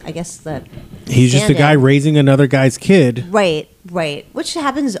 I guess the He's just a guy stand-in. raising another guy's kid. Right, which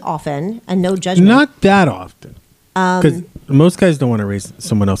happens often, and no judgment. Not that often, because most guys don't want to raise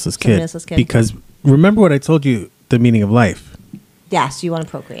someone else's kid. else's kid. Because remember what I told you: the meaning of life Yes, you want to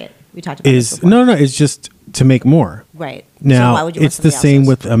procreate. We talked about this is before. no, it's just to make more. Right. Now so why would you want it's the somebody same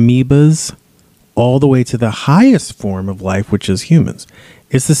else's? with amoebas, all the way to the highest form of life, which is humans.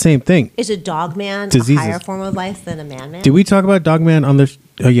 It's the same thing. Is a dog man Diseases. a higher form of life than a man man? Did we talk about Dogman on the?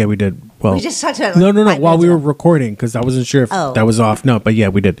 Oh yeah, we did. Well, We just talked about it no, like no, 5 while we were minutes ago. recording, because I wasn't sure if Oh. that was off. No, but yeah,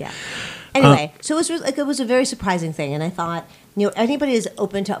 we did. Yeah. Anyway, so it was really, like it was a very surprising thing, and I thought, anybody is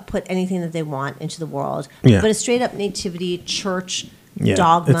open to put anything that they want into the world, Yeah. but a straight up nativity church Yeah,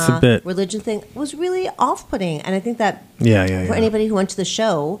 dogma it's a bit- religion thing was really off putting, and I think that Yeah. for anybody who went to the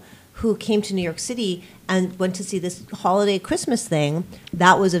show, who came to New York City and went to see this holiday Christmas thing,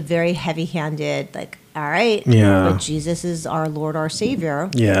 that was a very heavy handed, like, all right, Yeah. but Jesus is our Lord, our Savior.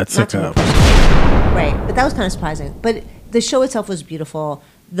 Yeah, it's Not like to a. Right, but that was kind of surprising. But the show itself was beautiful.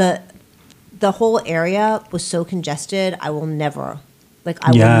 The whole area was so congested. I will never,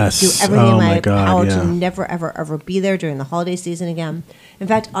 I Yes. will do everything Oh in my my God, power yeah. to never, ever, ever be there during the holiday season again. In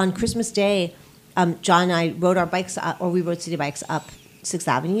fact, on Christmas Day, John and I rode our bikes up, or we rode city bikes up 6th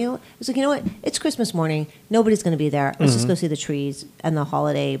Avenue. I was like, you know what? It's Christmas morning. Nobody's going to be there. Let's just go see the trees and the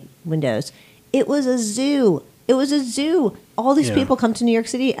holiday windows. It was a zoo. All these Yeah. people come to New York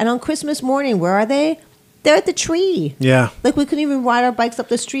City, and on Christmas morning, where are they? They're at the tree. Yeah. Like, we couldn't even ride our bikes up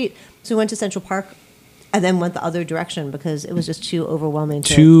the street. So we went to Central Park and then went the other direction because it was just too overwhelming.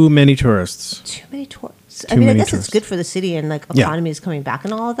 Too many tourists. Too many tourists. Too I mean, I many guess tourists. it's good for the city and, Yeah. economy is coming back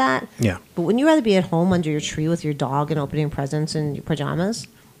and all of that. Yeah. But wouldn't you rather be at home under your tree with your dog and opening presents in your pajamas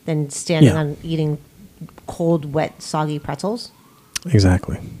than standing Yeah. on eating cold, wet, soggy pretzels?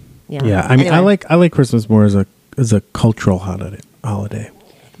 Exactly. Yeah. Yeah. I mean, Anyway. I like Christmas more as a cultural holiday.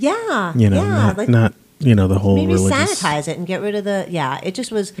 Yeah. You know, yeah. not the whole maybe religious. sanitize it and get rid of it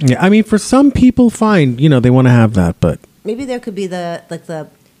just was, Yeah, I mean, for some people, fine. They want to have that, but maybe there could be the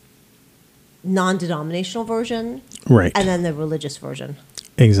non-denominational version right, and then the religious version.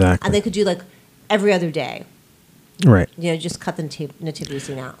 exactly, And they could do every other day. right, Just cut the nativity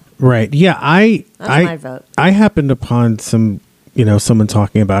scene out. right. Yeah, That's my vote. I happened upon someone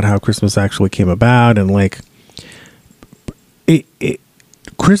talking about how Christmas actually came about, and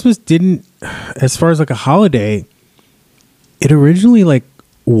Christmas didn't, as far as a holiday, it originally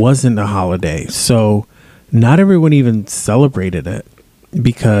wasn't a holiday, so not everyone even celebrated it,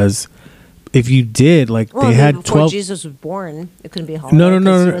 because if you did, they had before 12. Jesus was born, it couldn't be a holiday. No.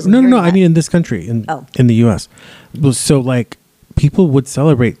 'cause he wasn't here I yet. mean, in this country, in the U.S. So, people would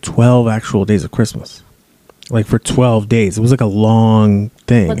celebrate 12 actual days of Christmas, for 12 days. It was a long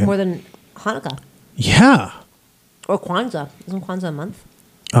thing. more than Hanukkah Yeah. or Kwanzaa. Isn't Kwanzaa a month?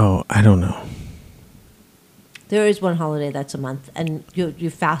 Oh, I don't know. There is one holiday that's a month, and you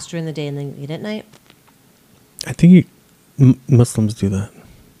fast during the day and then eat at night. I think Muslims do that.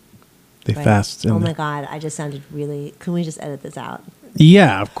 They Right. fast. Oh my God! I just sounded really. Can we just edit this out?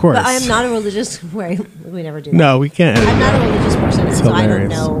 Yeah, of course. But I am not a religious. We never do that. No, we can't. I'm not a religious person, It's so I don't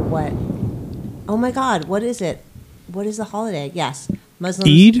hilarious. know what. Oh my God! What is it? What is the holiday? Yes, Muslims.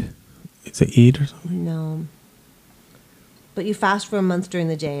 Eid? Is it Eid or something? No. But you fast for a month during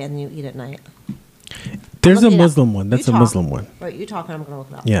the day and you eat at night. There's a looking it up. Muslim one. That's You a talk. Muslim one. Right, you talk and I'm going to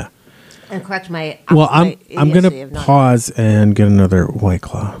look it up. Yeah. And correct my. Well, my I'm idiocy gonna of not- pause and get another White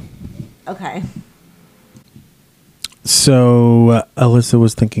Claw. Okay. So Alyssa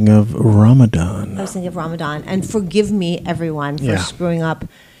was thinking of Ramadan. I was thinking of Ramadan, and forgive me, everyone, for Yeah. screwing up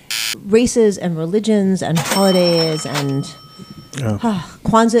races and religions and holidays. And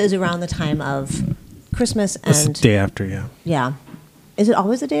Kwanzaa is around the time of Christmas, It's the and day after, yeah. yeah, is it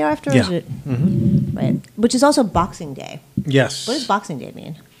always the day after? Or Yeah. is it, right, which is also Boxing Day. Yes. What does Boxing Day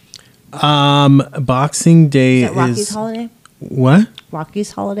mean? Boxing Day Is that Rocky's is holiday? what?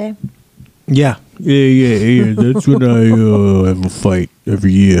 Rocky's holiday. Yeah. That's when I have a fight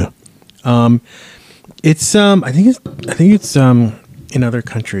every year. It's I think it's in other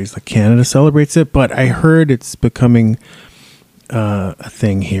countries like Canada celebrates it, but I heard it's becoming a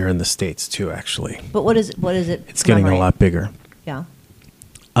thing here in the States too. Actually, But what is it? it's getting a commemorate? lot bigger. Yeah.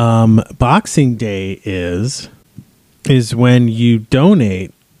 Boxing Day is when you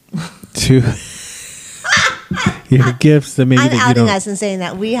donate to your gifts that maybe I'm that you outing don't us and saying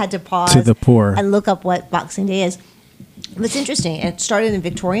that we had to pause to the poor. and look up what Boxing Day is. It's interesting. It started in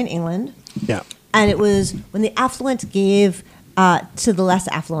Victorian England, Yeah. and it was when the affluent gave to the less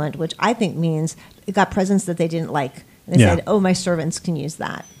affluent, which I think means it got presents that they didn't like. And they Yeah. said, "Oh, my servants can use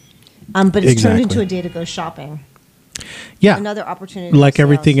that." But it's turned into Exactly. a day to go shopping. Yeah. Another opportunity. Like for sales.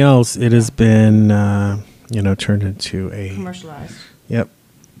 everything else, it has been turned into a Commercialized. Yep.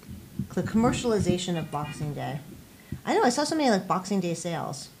 The commercialization of Boxing Day. I know. I saw something like Boxing Day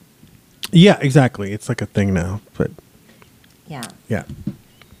sales. Yeah, exactly. It's like a thing now, but Yeah. yeah.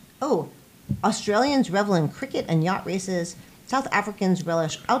 Oh, Australians revel in cricket and yacht races. South Africans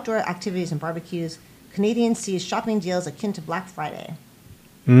relish outdoor activities and barbecues. Canadians seize shopping deals akin to Black Friday.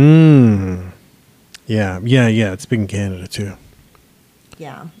 Yeah. It's big in Canada too.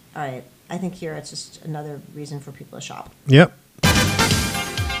 Yeah. All right. I think here it's just another reason for people to shop. Yep. But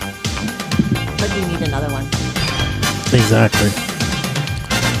you need another one. Exactly.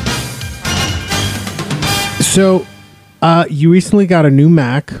 So, you recently got a new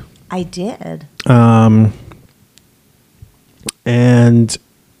Mac, I did. and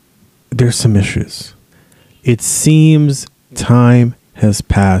there's some issues. It seems time has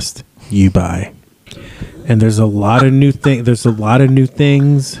passed you by, and there's a lot of new thing. There's a lot of new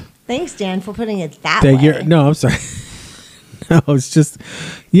things Thanks, Dan, for putting it that that way. you're. No, I'm sorry. No, it's just,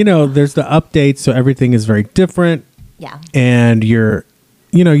 there's the updates, so everything is very different, Yeah. and you're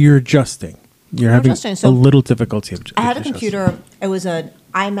adjusting. You're having adjusting. a So little difficulty. I had a adjusting. computer. It was an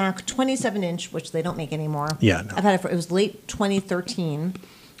iMac 27-inch, which they don't make anymore. Yeah, no. I've had it for. It was late 2013,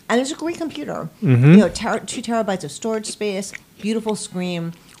 and it was a great computer. Mm-hmm. 2 terabytes of storage space, beautiful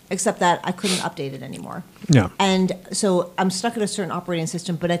screen. Except that I couldn't update it anymore. Yeah. And so I'm stuck at a certain operating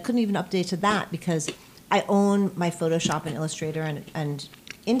system, but I couldn't even update to that because I own my Photoshop and Illustrator and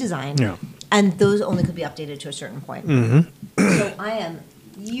InDesign. Yeah. And those only could be updated to a certain point. Mm-hmm. So I am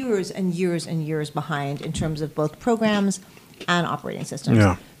years and years and years behind in terms of both programs and operating systems.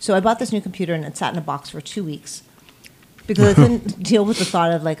 Yeah. So I bought this new computer and it sat in a box for 2 weeks because I couldn't deal with the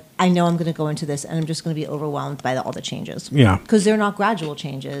thought of I know I'm going to go into this and I'm just going to be overwhelmed by all the changes. Yeah. Because they're not gradual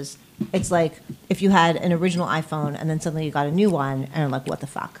changes. It's like if you had an original iPhone and then suddenly you got a new one and you're like, what the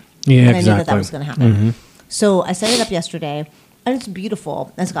fuck? Yeah, and I knew that exactly. was going to happen. So I set it up yesterday and it's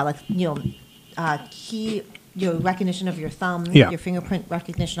beautiful. It's got key recognition of your thumb, Yeah. your fingerprint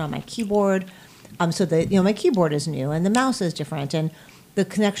recognition on my keyboard. So my keyboard is new and the mouse is different and the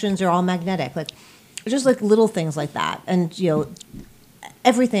connections are all magnetic. Just little things like that. And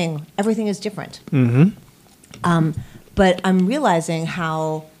everything is different. But I'm realizing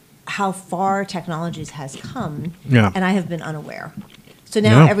how far technologies has come, Yeah. and I have been unaware. So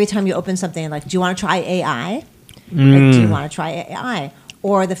now Yeah. every time you open something do you want to try AI? Do you want to try AI?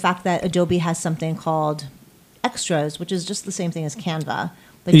 Or the fact that Adobe has something called Extras, which is just the same thing as Canva,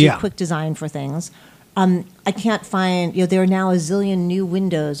 do Yeah. quick design for things. I can't find, there are now a zillion new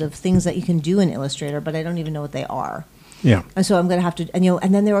windows of things that you can do in Illustrator, but I don't even know what they are. Yeah. And so I'm going to have to,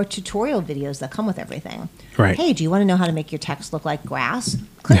 and then there are tutorial videos that come with everything. Right. Hey, do you want to know how to make your text look like grass?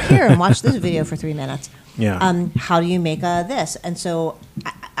 Click here and watch this video for 3 minutes. Yeah. How do you make this? And so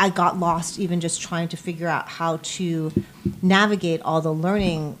I got lost even just trying to figure out how to navigate all the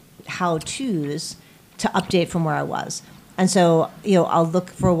learning how-tos to update from where I was. And so, I'll look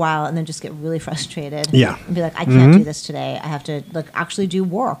for a while and then just get really frustrated. Yeah. And be like, I can't do this today. I have to actually do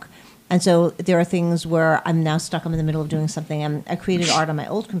work. And so there are things where I'm now stuck. I'm in the middle of doing something. I created art on my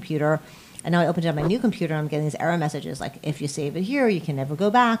old computer, and now I opened it on my new computer, and I'm getting these error messages like, if you save it here, you can never go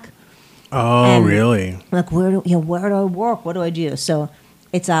back. Oh, And really? where do I work? What do I do? So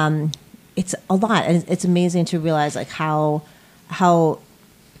it's a lot, and it's amazing to realize how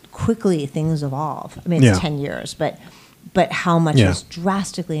quickly things evolve. I mean, it's Yeah. 10 years, but how much Yeah. has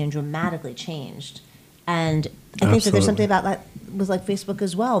drastically and dramatically changed. And I think that there's something about that with Facebook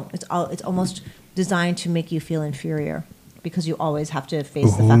as well. It's almost designed to make you feel inferior because you always have to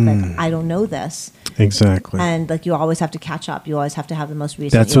face the fact I don't know this, Exactly. and you always have to catch up. You always have to have the most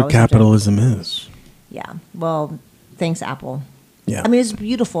recent. That's You what always have to- capitalism is. Yeah. Well, thanks, Apple. Yeah. I mean, it's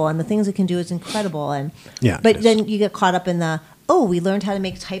beautiful, and the things it can do is incredible. And Yeah, it but is. then you get caught up in we learned how to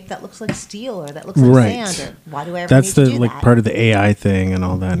make type that looks like steel or that looks like Right. sand. Or why do I ever That's need the to do that? part of the AI thing and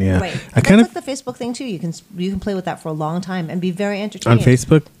all that. Yeah. Right. I That's kind of like the Facebook thing too. You can play with that for a long time and be very entertained. on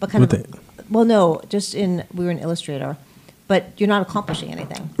Facebook. but kind with of Well, no, we were an illustrator, but you're not accomplishing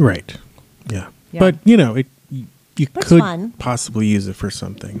anything. Right. Yeah. Yeah. But, you But it's could fun. possibly use it for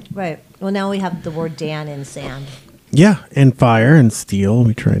something. Right. Well, now we have the word Dan in sand Yeah. And fire and steel.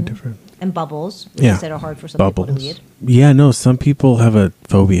 We tried different. and bubbles, which Yeah. you said are hard for some Bubbles. people to read. Yeah, no, some people have a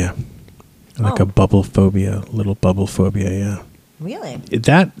phobia. Like Oh. a bubble phobia, little bubble phobia, yeah. Really?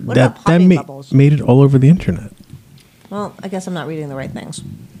 That What about that popping bubbles? made it all over the internet. Well, I guess I'm not reading the right things.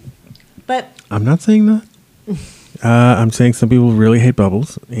 But I'm not saying that. I'm saying some people really hate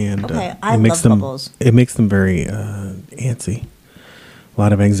bubbles, and Okay, I it makes love them bubbles. it makes them very antsy. A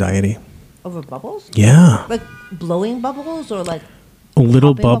lot of anxiety. over bubbles? Yeah, Like blowing bubbles or like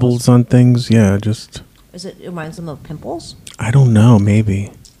little popping bubbles on things. Yeah, just it reminds them of pimples? I don't know.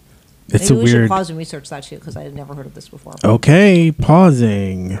 Maybe it's Maybe a we should weird. pause and research that too because I had never heard of this before. Okay,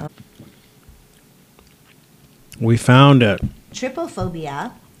 pausing. We found it.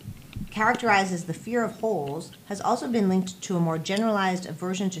 Trypophobia, characterizes the fear of holes, has also been linked to a more generalized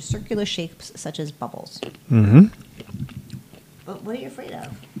aversion to circular shapes such as bubbles. Mm-hmm. But what are you afraid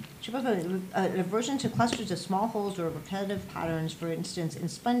of? Trypophobia, an aversion to clusters of small holes or repetitive patterns, for instance, in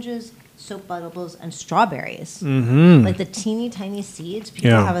sponges, soap bubbles, and strawberries. Mm-hmm. Like the teeny tiny seeds, people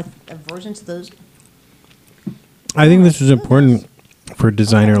Yeah. have an aversion to those. I think Oh, this is my important for a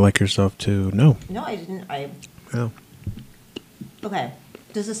designer Okay. like yourself to know. No, I didn't. Oh. Okay.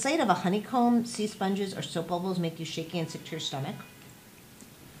 Does the sight of a honeycomb, sea sponges, or soap bubbles make you shaky and sick to your stomach?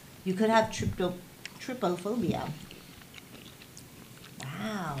 You could have trypophobia.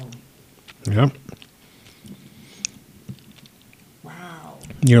 Wow. Yep. Wow.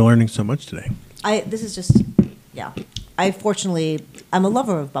 You're learning so much today. This is just, yeah. I'm a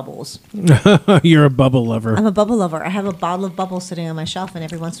lover of bubbles. You're a bubble lover. I'm a bubble lover. I have a bottle of bubbles sitting on my shelf, and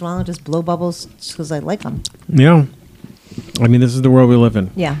every once in a while I just blow bubbles just because I like them. Yeah. I mean, this is the world we live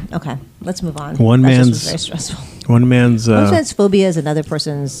in. Yeah, okay. Let's move on. One That just man's- was very stressful. One man's One man's phobia is another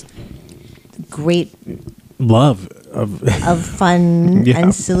person's great love of. of fun Yeah.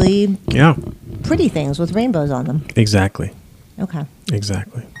 and silly, Yeah. pretty things with rainbows on them. Exactly. Okay.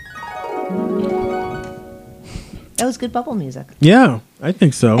 Exactly. That was good bubble music. Yeah, I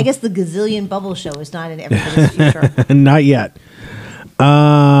think so. I guess the gazillion bubble show is not in everybody's future. Not yet.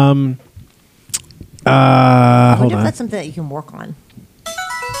 I Hold wonder if on. that's something that you can work on.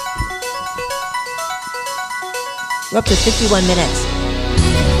 We're up to 51 minutes.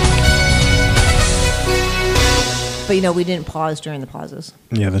 But we didn't pause during the pauses.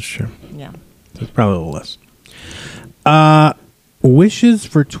 Yeah, that's true. Yeah. It's probably a little less. Wishes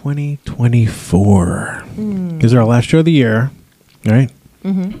for 2024. This is our last show of the year, right?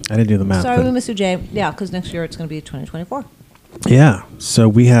 Mm-hmm. I didn't do the math. Sorry, but- we missed you, Jay. Yeah, because next year it's going to be 2024. Yeah. So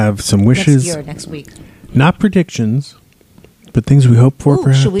we have some wishes, Next week. not predictions, but things we hope for. Ooh,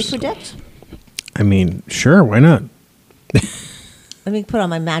 Perhaps. should we predict? I mean, sure. Why not? Let me put on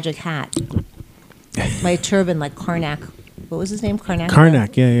my magic hat. My turban like Karnak. What was his name? Karnak?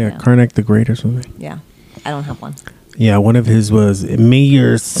 Karnak. Yeah. Karnak the Great or something. Yeah. I don't have one. Yeah. One of his was, "May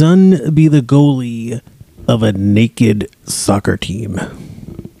your son be the goalie of a naked soccer team."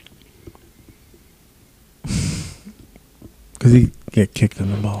 Because he get kicked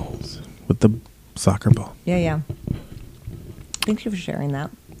in the balls with the soccer ball. Yeah. Thank you for sharing that.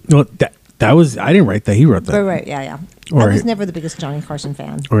 Well, that was, I didn't write that. He wrote that. Right. Yeah. Or- I was never the biggest Johnny Carson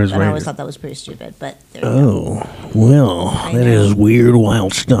fan. Or his and I always writer. thought that was pretty stupid. But there you go. Oh, well, I that know. is weird,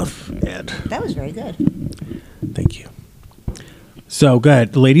 wild stuff, Ed. That was very good. Thank you. So, go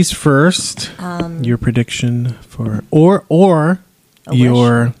ahead. Ladies first. Um, Your prediction for, or A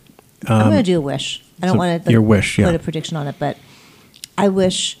your, I'm going to do a wish. I don't so want to your wish, yeah. put a prediction on it, but I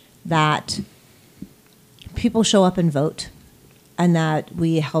wish that people show up and vote and that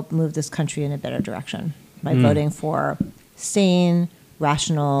we help move this country in a better direction by voting for sane,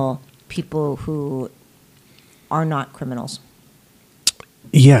 rational people who are not criminals.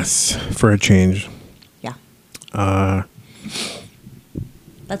 yes, for a change. Yeah.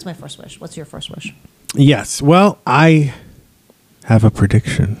 That's my first wish. What's your first wish? Yes. Well, I have a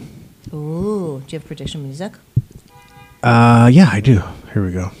prediction. Ooh, do you have prediction music? Yeah, I do. Here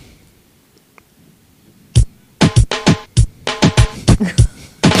we go.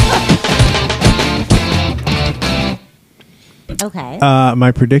 Okay.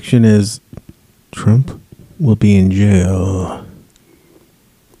 My prediction is Trump will be in jail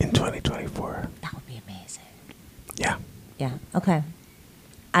in 2024. That would be amazing. Yeah. Yeah. Okay.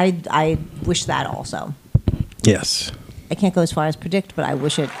 I wish that also. Yes. I can't go as far as predict, but I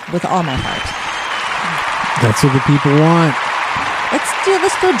wish it with all my heart. That's what the people want.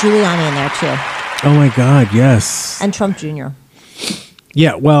 Let's throw Giuliani in there too, Oh my God, yes. and Trump Jr.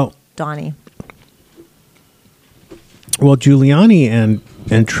 Yeah, well, Donnie. Well, Giuliani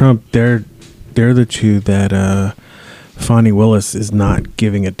and Trump, they're the two that Fonnie Willis is not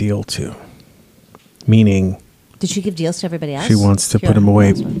giving a deal to. Meaning, Did she give deals to everybody else? she wants to Here, put him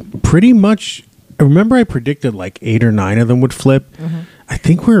away. this one. Pretty much. Remember, I predicted like 8 or 9 of them would flip. I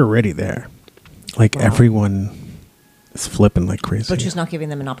think we're already there. Like everyone is flipping like crazy. But she's not giving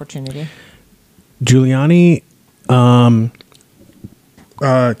them an opportunity. Giuliani,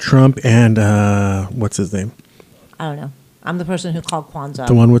 Trump, and what's his name? I don't know. I'm the person who called Kwanzaa.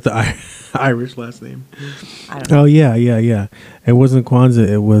 The one with the Irish last name. I don't know. Oh yeah. It wasn't Kwanzaa.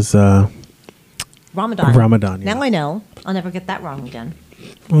 It was Ramadan. Ramadan. Yeah. Now I know. I'll never get that wrong again.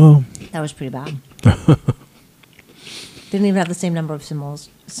 Well, That was pretty bad. Didn't even have the same number of syllables.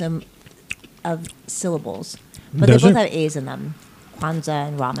 But Does they both it? have A's in them. Kwanzaa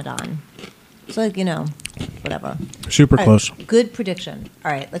and Ramadan. So, like, whatever. super All right, close. good prediction.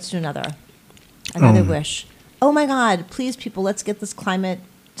 All right, let's do another. Another Oh. wish. Oh my God, please, people, let's get this climate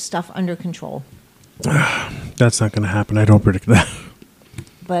stuff under control. That's not going to happen. I don't predict that.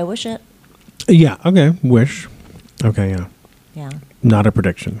 But I wish it. Yeah. Okay. Wish. Okay. Yeah. Yeah, Not a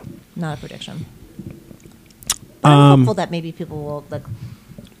prediction. not a prediction. I'm hopeful that maybe people will,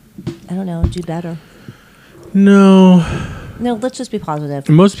 I don't know, do better. No. No, let's just be positive.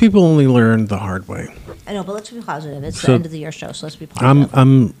 Most people only learn the hard way. I know, but let's be positive. It's So- the end of the year show, so let's be positive.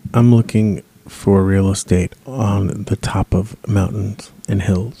 I'm looking for real estate on the top of mountains and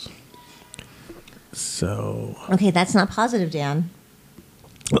hills. So Okay, that's not positive, Dan.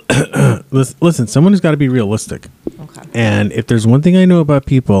 listen, someone has got to be realistic. Okay. And if there's one thing I know about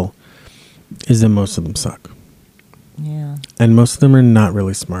people, is that most of them suck. Yeah. And most of them are not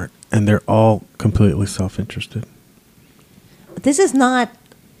really smart. And they're all completely self-interested. This is not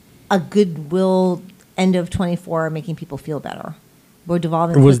a goodwill end of 24 making people feel better. We're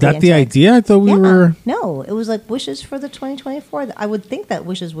devolving. Was quickly that the into- idea? I thought we Yeah. were... No, it was like wishes for the 2024. I would think that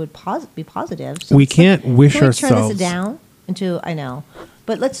wishes would be positive. So We it's can't wish can we turn ourselves... this down into, I know.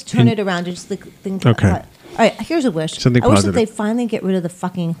 But let's turn it around to just think. Okay. All right, here's a wish. Something I wish positive. that they finally get rid of the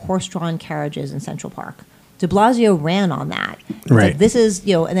fucking horse-drawn carriages in Central Park. De Blasio ran on that. It's Right. Like, this is,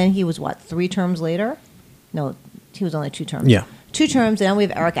 and then he was what, 3 terms later? No, he was only 2 terms. Yeah. 2 terms, and now we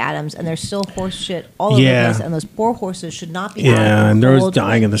have Eric Adams, and there's still horse shit all over Yeah. the place, and those poor horses should not be out Yeah, in and the there was cold.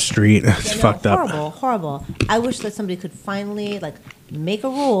 dying in the street. It's Yeah, no, fucked up. Horrible. I wish that somebody could finally make a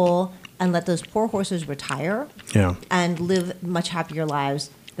rule and let those poor horses retire Yeah. and live much happier lives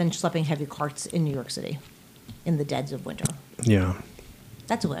than schlepping heavy carts in New York City in the deads of winter. Yeah.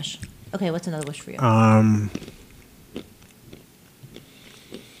 That's a wish. Okay, what's another wish for you?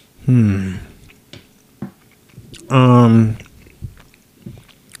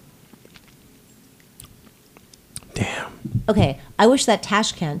 Damn. Okay, I wish that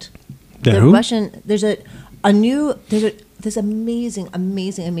Tashkent, The the who? Russian, there's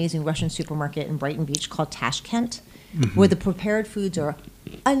amazing Russian supermarket in Brighton Beach called Tashkent, Mm-hmm. where the prepared foods are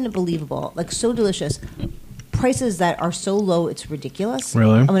unbelievable, so delicious. Prices that are so low, it's ridiculous.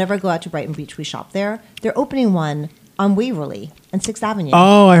 Really? And whenever I go out to Brighton Beach, we shop there. They're opening one on Waverly and 6th Avenue.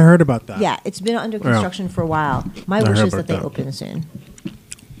 Oh, I heard about that. Yeah, it's been under construction for a while. My I wish heard is that about they that. open soon.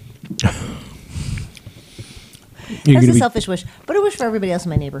 You're That's gonna a be, selfish wish, but a wish for everybody else in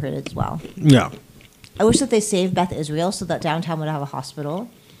my neighborhood as well. yeah. I wish that they saved Beth Israel so that downtown would have a hospital.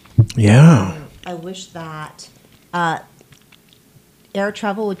 Yeah. I wish that air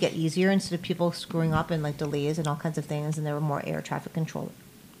travel would get easier instead of people screwing up and delays and all kinds of things, and there were more air traffic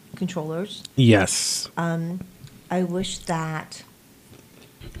controllers. Yes. I wish that.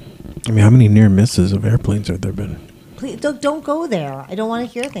 I mean, how many near misses of airplanes have there been? Please don't go there. I don't want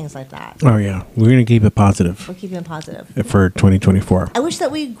to hear things like that. Oh, yeah. We're going to keep it positive We're keeping it positive. for 2024. I wish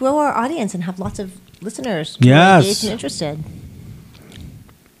that we grow our audience and have lots of listeners. Yes. Engaged and interested.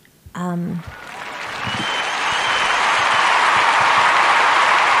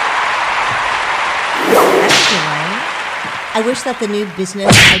 I wish that the new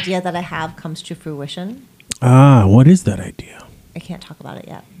business idea that I have comes to fruition. Ah, what is that idea? I can't talk about it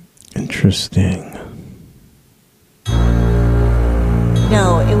yet. Interesting.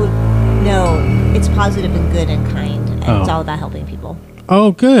 No, it's positive and good and kind, and it's Oh. all about helping people.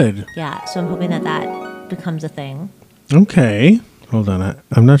 Oh, good. Yeah, so I'm hoping that that becomes a thing. Okay. Hold on.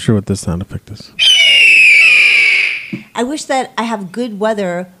 I'm not sure what this sound effect is. I wish that I have good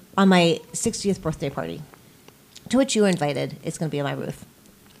weather on my 60th birthday party, to which you were invited. It's going to be on my roof.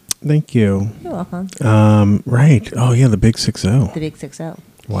 Thank you. You're welcome. Right. Oh, yeah, the big 6-0. The big 6-0.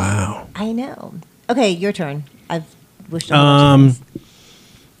 Wow. I know. Okay, your turn. I've wished on a bunch of things.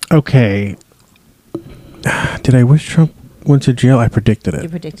 Okay. Did I wish Trump went to jail? I predicted it. You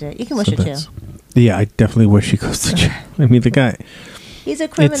predicted it. You can wish So it too. that's- Yeah, I definitely wish he goes to jail. I mean, the guy. He's a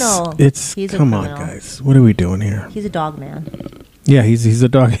criminal. It's He's a come on, criminal. guys. What are we doing here? He's a dog man. Yeah, he's a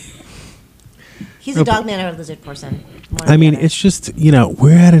dog. He's a dog man or a lizard person. One or I the mean, other. it's just,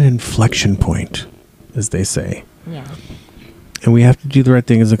 we're at an inflection point, as they say. Yeah. And we have to do the right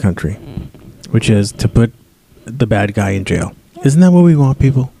thing as a country, which is to put the bad guy in jail. Yeah. Isn't that what we want,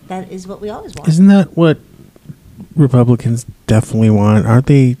 people? That is what we always want. Isn't that what Republicans definitely want? Aren't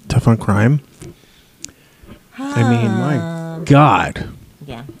they tough on crime? I mean, my God.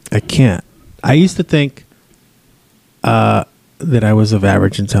 Yeah. I can't. I used to think that I was of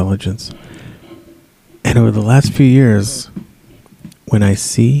average intelligence. And over the last few years, when I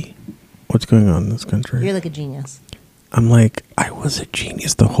see what's going on in this country, You're like a genius. I'm like, I was a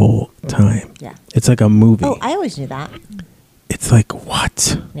genius the whole time. Yeah. It's like a movie. Oh, I always knew that. It's like,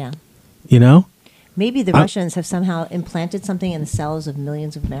 what? Yeah. You know? Maybe the Russians have somehow implanted something in the cells of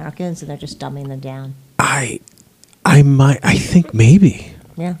millions of Americans and they're just dumbing them down. I think maybe.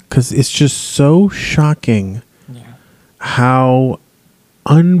 Yeah. Because it's just so shocking Yeah. how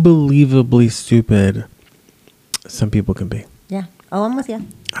unbelievably stupid some people can be. Yeah. Oh, I'm with you.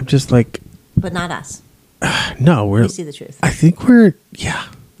 I'm just like, But not us. no, We see the truth. I think we're, yeah.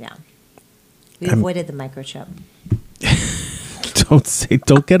 Yeah. We avoided the microchip.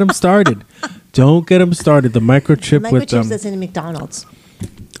 Don't get them started. Don't get them started. The microchip with Microchips that's in McDonald's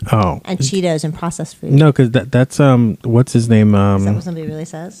oh, and Cheetos and processed food. no, because that's what's his name? Is that what somebody really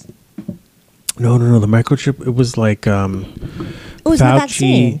says? No, the microchip. It was like Oh, it's the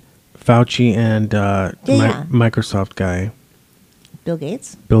vaccine. Fauci and yeah. Microsoft guy. Bill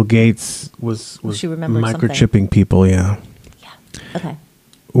Gates? Bill Gates was She remembered microchipping people. Yeah, Yeah. Okay.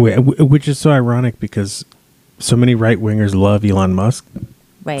 which is so ironic because so many right wingers love Elon Musk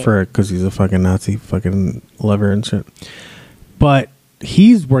Right. because he's a fucking Nazi fucking lover and shit. But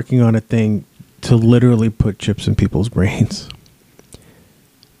he's working on a thing to literally put chips in people's brains,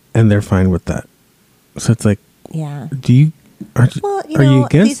 and they're fine with that. So it's like, Yeah. are you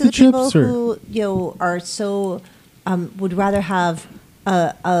against these are the chips people or? who are so would rather have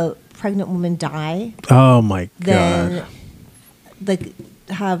a pregnant woman die Oh my than god, like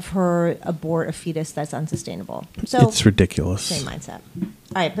have her abort a fetus that's unsustainable. So it's ridiculous. same mindset.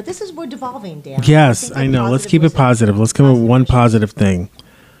 All right, but we're devolving, Dan. Yes, think I that know. Let's positive keep it was positive. Let's come up with one positive thing.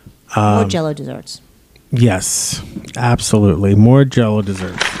 More Jello desserts. Yes, absolutely. More Jello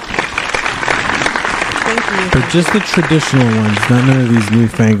desserts, Thank you. but just the traditional ones, not none of these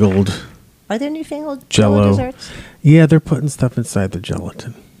newfangled. Are there newfangled Jell-O. Jello desserts? Yeah, they're putting stuff inside the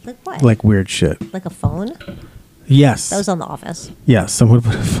gelatin, Like what? like weird shit. Like a phone? Yes, That was on The Office. yes. Someone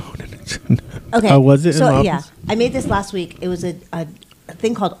put a phone in it. Okay. Oh, was it? So in the yeah, office? I made this last week. It was a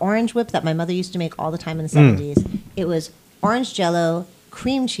thing called Orange Whip that my mother used to make all the time in the Mm. 70s. It was orange Jello,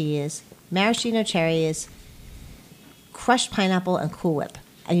 cream cheese, maraschino cherries, crushed pineapple, and Cool Whip,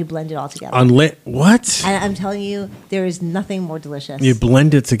 and you blend it all together. Unlit. What? And I'm telling you, there is nothing more delicious. You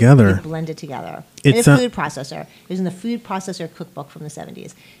blend it together. You blend it together It's in a a- food processor. It was in the food processor cookbook from the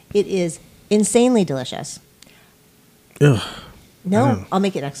 70s. It is insanely delicious. Ugh. No, I'll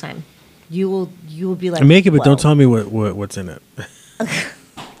make it next time. You will be like, I make it, but "Whoa." don't tell me what's in it.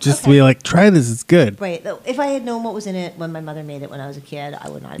 Just be like, try this. It's good. Right. If I had known what was in it when my mother made it when I was a kid, I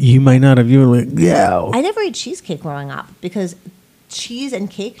would not have. You might not have. You were like, yeah. I never ate cheesecake growing up because cheese and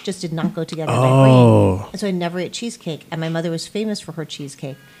cake just did not go together in my Oh. brain. And so I never ate cheesecake. And my mother was famous for her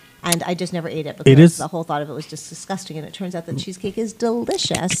cheesecake. And I just never ate it It because is- the whole thought of it was just disgusting. And it turns out that cheesecake is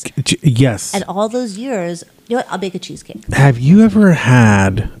delicious. Yes. And all those years, you know what? I'll bake a cheesecake. Have you ever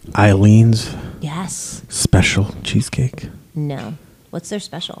had Eileen's Yes. special cheesecake? No. What's their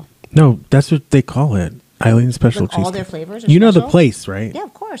special? No, that's what they call it. Eileen's special Like cheesecake. all their flavors are You know the special? place, right? Yeah,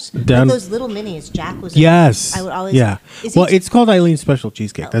 of course. Down- Like those little minis. Jack was. Yes. I would always. Yeah. Is Well, he- it's called Eileen's special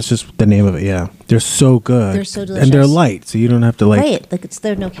cheesecake. That's just the name of it. Yeah. They're so good. They're so And they're delicious. light, so you don't have to right. Like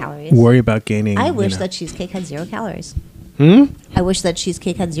there are no calories. worry about gaining. I you wish know. that cheesecake had 0 calories. Hmm? I wish that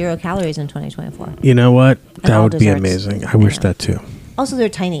cheesecake had 0 calories in 2024. You know what? That all would be desserts. amazing. I I wish know. that too. Also, they're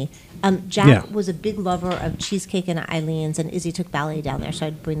tiny. Jack Yeah. was a big lover of cheesecake and Eileen's, and Izzy took ballet down there, so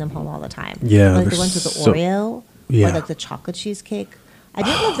I'd bring them home all the time. Yeah, like the they're ones with the so- Oreo, Yeah. or like the chocolate cheesecake. I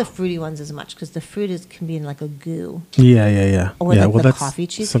didn't love the fruity ones as much because the fruit can be in like a goo. Yeah. Or yeah, like well, the that's coffee some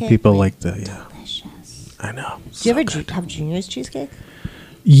cheesecake, people like, like the yeah. Delicious. I know. Do you ever have Junior's cheesecake?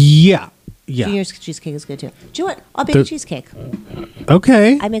 Yeah. Yeah. Junior's cheesecake is good too. Do you know what? I'll bake a The- cheesecake.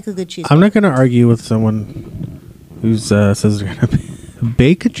 Okay. I make a good cheesecake. I'm not going to argue with someone who says they're going to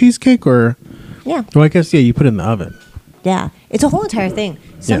bake a cheesecake or. Yeah. Well, I guess, yeah, you put it in the oven. Yeah, it's a whole entire thing.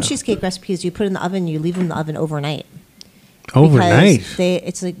 Some Yeah. cheesecake recipes you put in the oven, you leave them in the oven overnight. Overnight? Because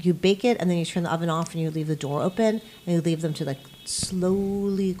it's like you bake it and then you turn the oven off and you leave the door open and you leave them to like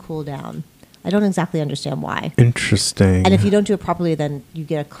slowly cool down. I don't exactly understand why. Interesting. And if you don't do it properly, then you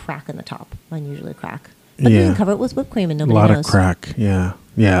get a crack in the top. Mine usually crack. But you can cover it with whipped cream and nobody knows. A lot of crack, yeah.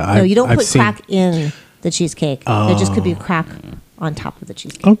 Yeah. No, you don't put crack in the cheesecake. There just could be crack on top of the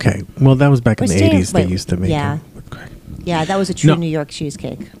cheesecake. Okay. Well, that was back in the Or 80s. They wait, used to make yeah. them with crack. Yeah, that was a true No. New York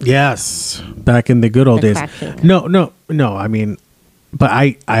cheesecake. Yes. Back in the good old The days. crack cake. No. I mean, but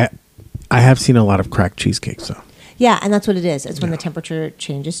I have seen a lot of cracked cheesecakes, though. Yeah, and that's what it is. It's when the temperature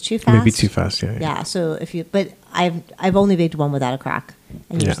changes too fast. Maybe too fast, yeah. Yeah, so but I've only baked one without a crack,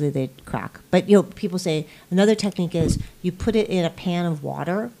 and Yeah. usually they crack. But people say another technique is you put it in a pan of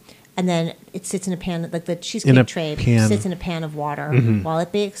water, and then it sits in a pan like the cheesecake tray sits in a pan of water while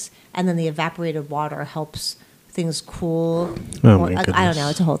it bakes, and then the evaporated water helps things cool. Oh, my I don't goodness. know,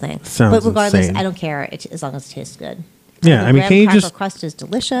 it's a whole thing. Sounds but regardless, insane. I don't care as long as it tastes good. Yeah, The I mean, graham can you cracker just... crust is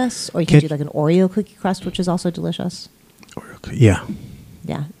delicious, or you can do like an Oreo cookie crust, which is also delicious. Yeah.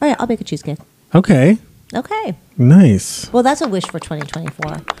 Yeah. All right, I'll bake a cheesecake. Okay. Okay. Nice. Well, that's a wish for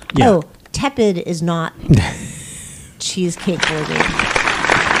 2024. Yeah. Oh, tepid is not cheesecake worthy.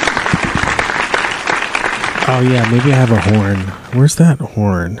 Oh, yeah, maybe I have a horn. Where's that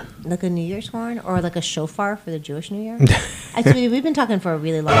horn? Like a New Year's horn or like a shofar for the Jewish New Year? Actually, we've been talking for a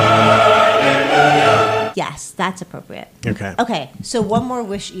really long time. Yes, that's appropriate. Okay. Okay, so one more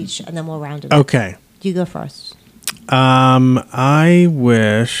wish each and then we'll round it up. Okay. You go first. I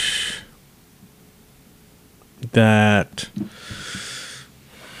wish that...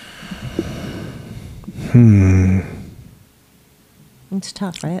 It's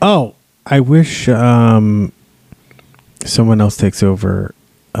tough, right? Oh, I wish someone else takes over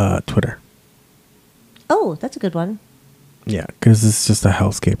Twitter. Oh, that's a good one. Yeah, because it's just a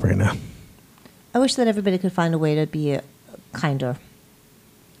hellscape right now. I wish that everybody could find a way to be kinder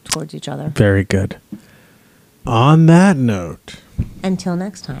towards each other. Very good. On that note, Until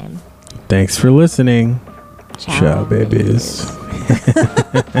next time. thanks for listening. Ciao, Ciao, babies.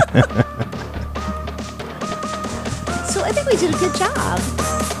 So I think we did a good job.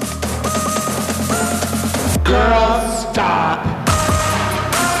 Girl, stop.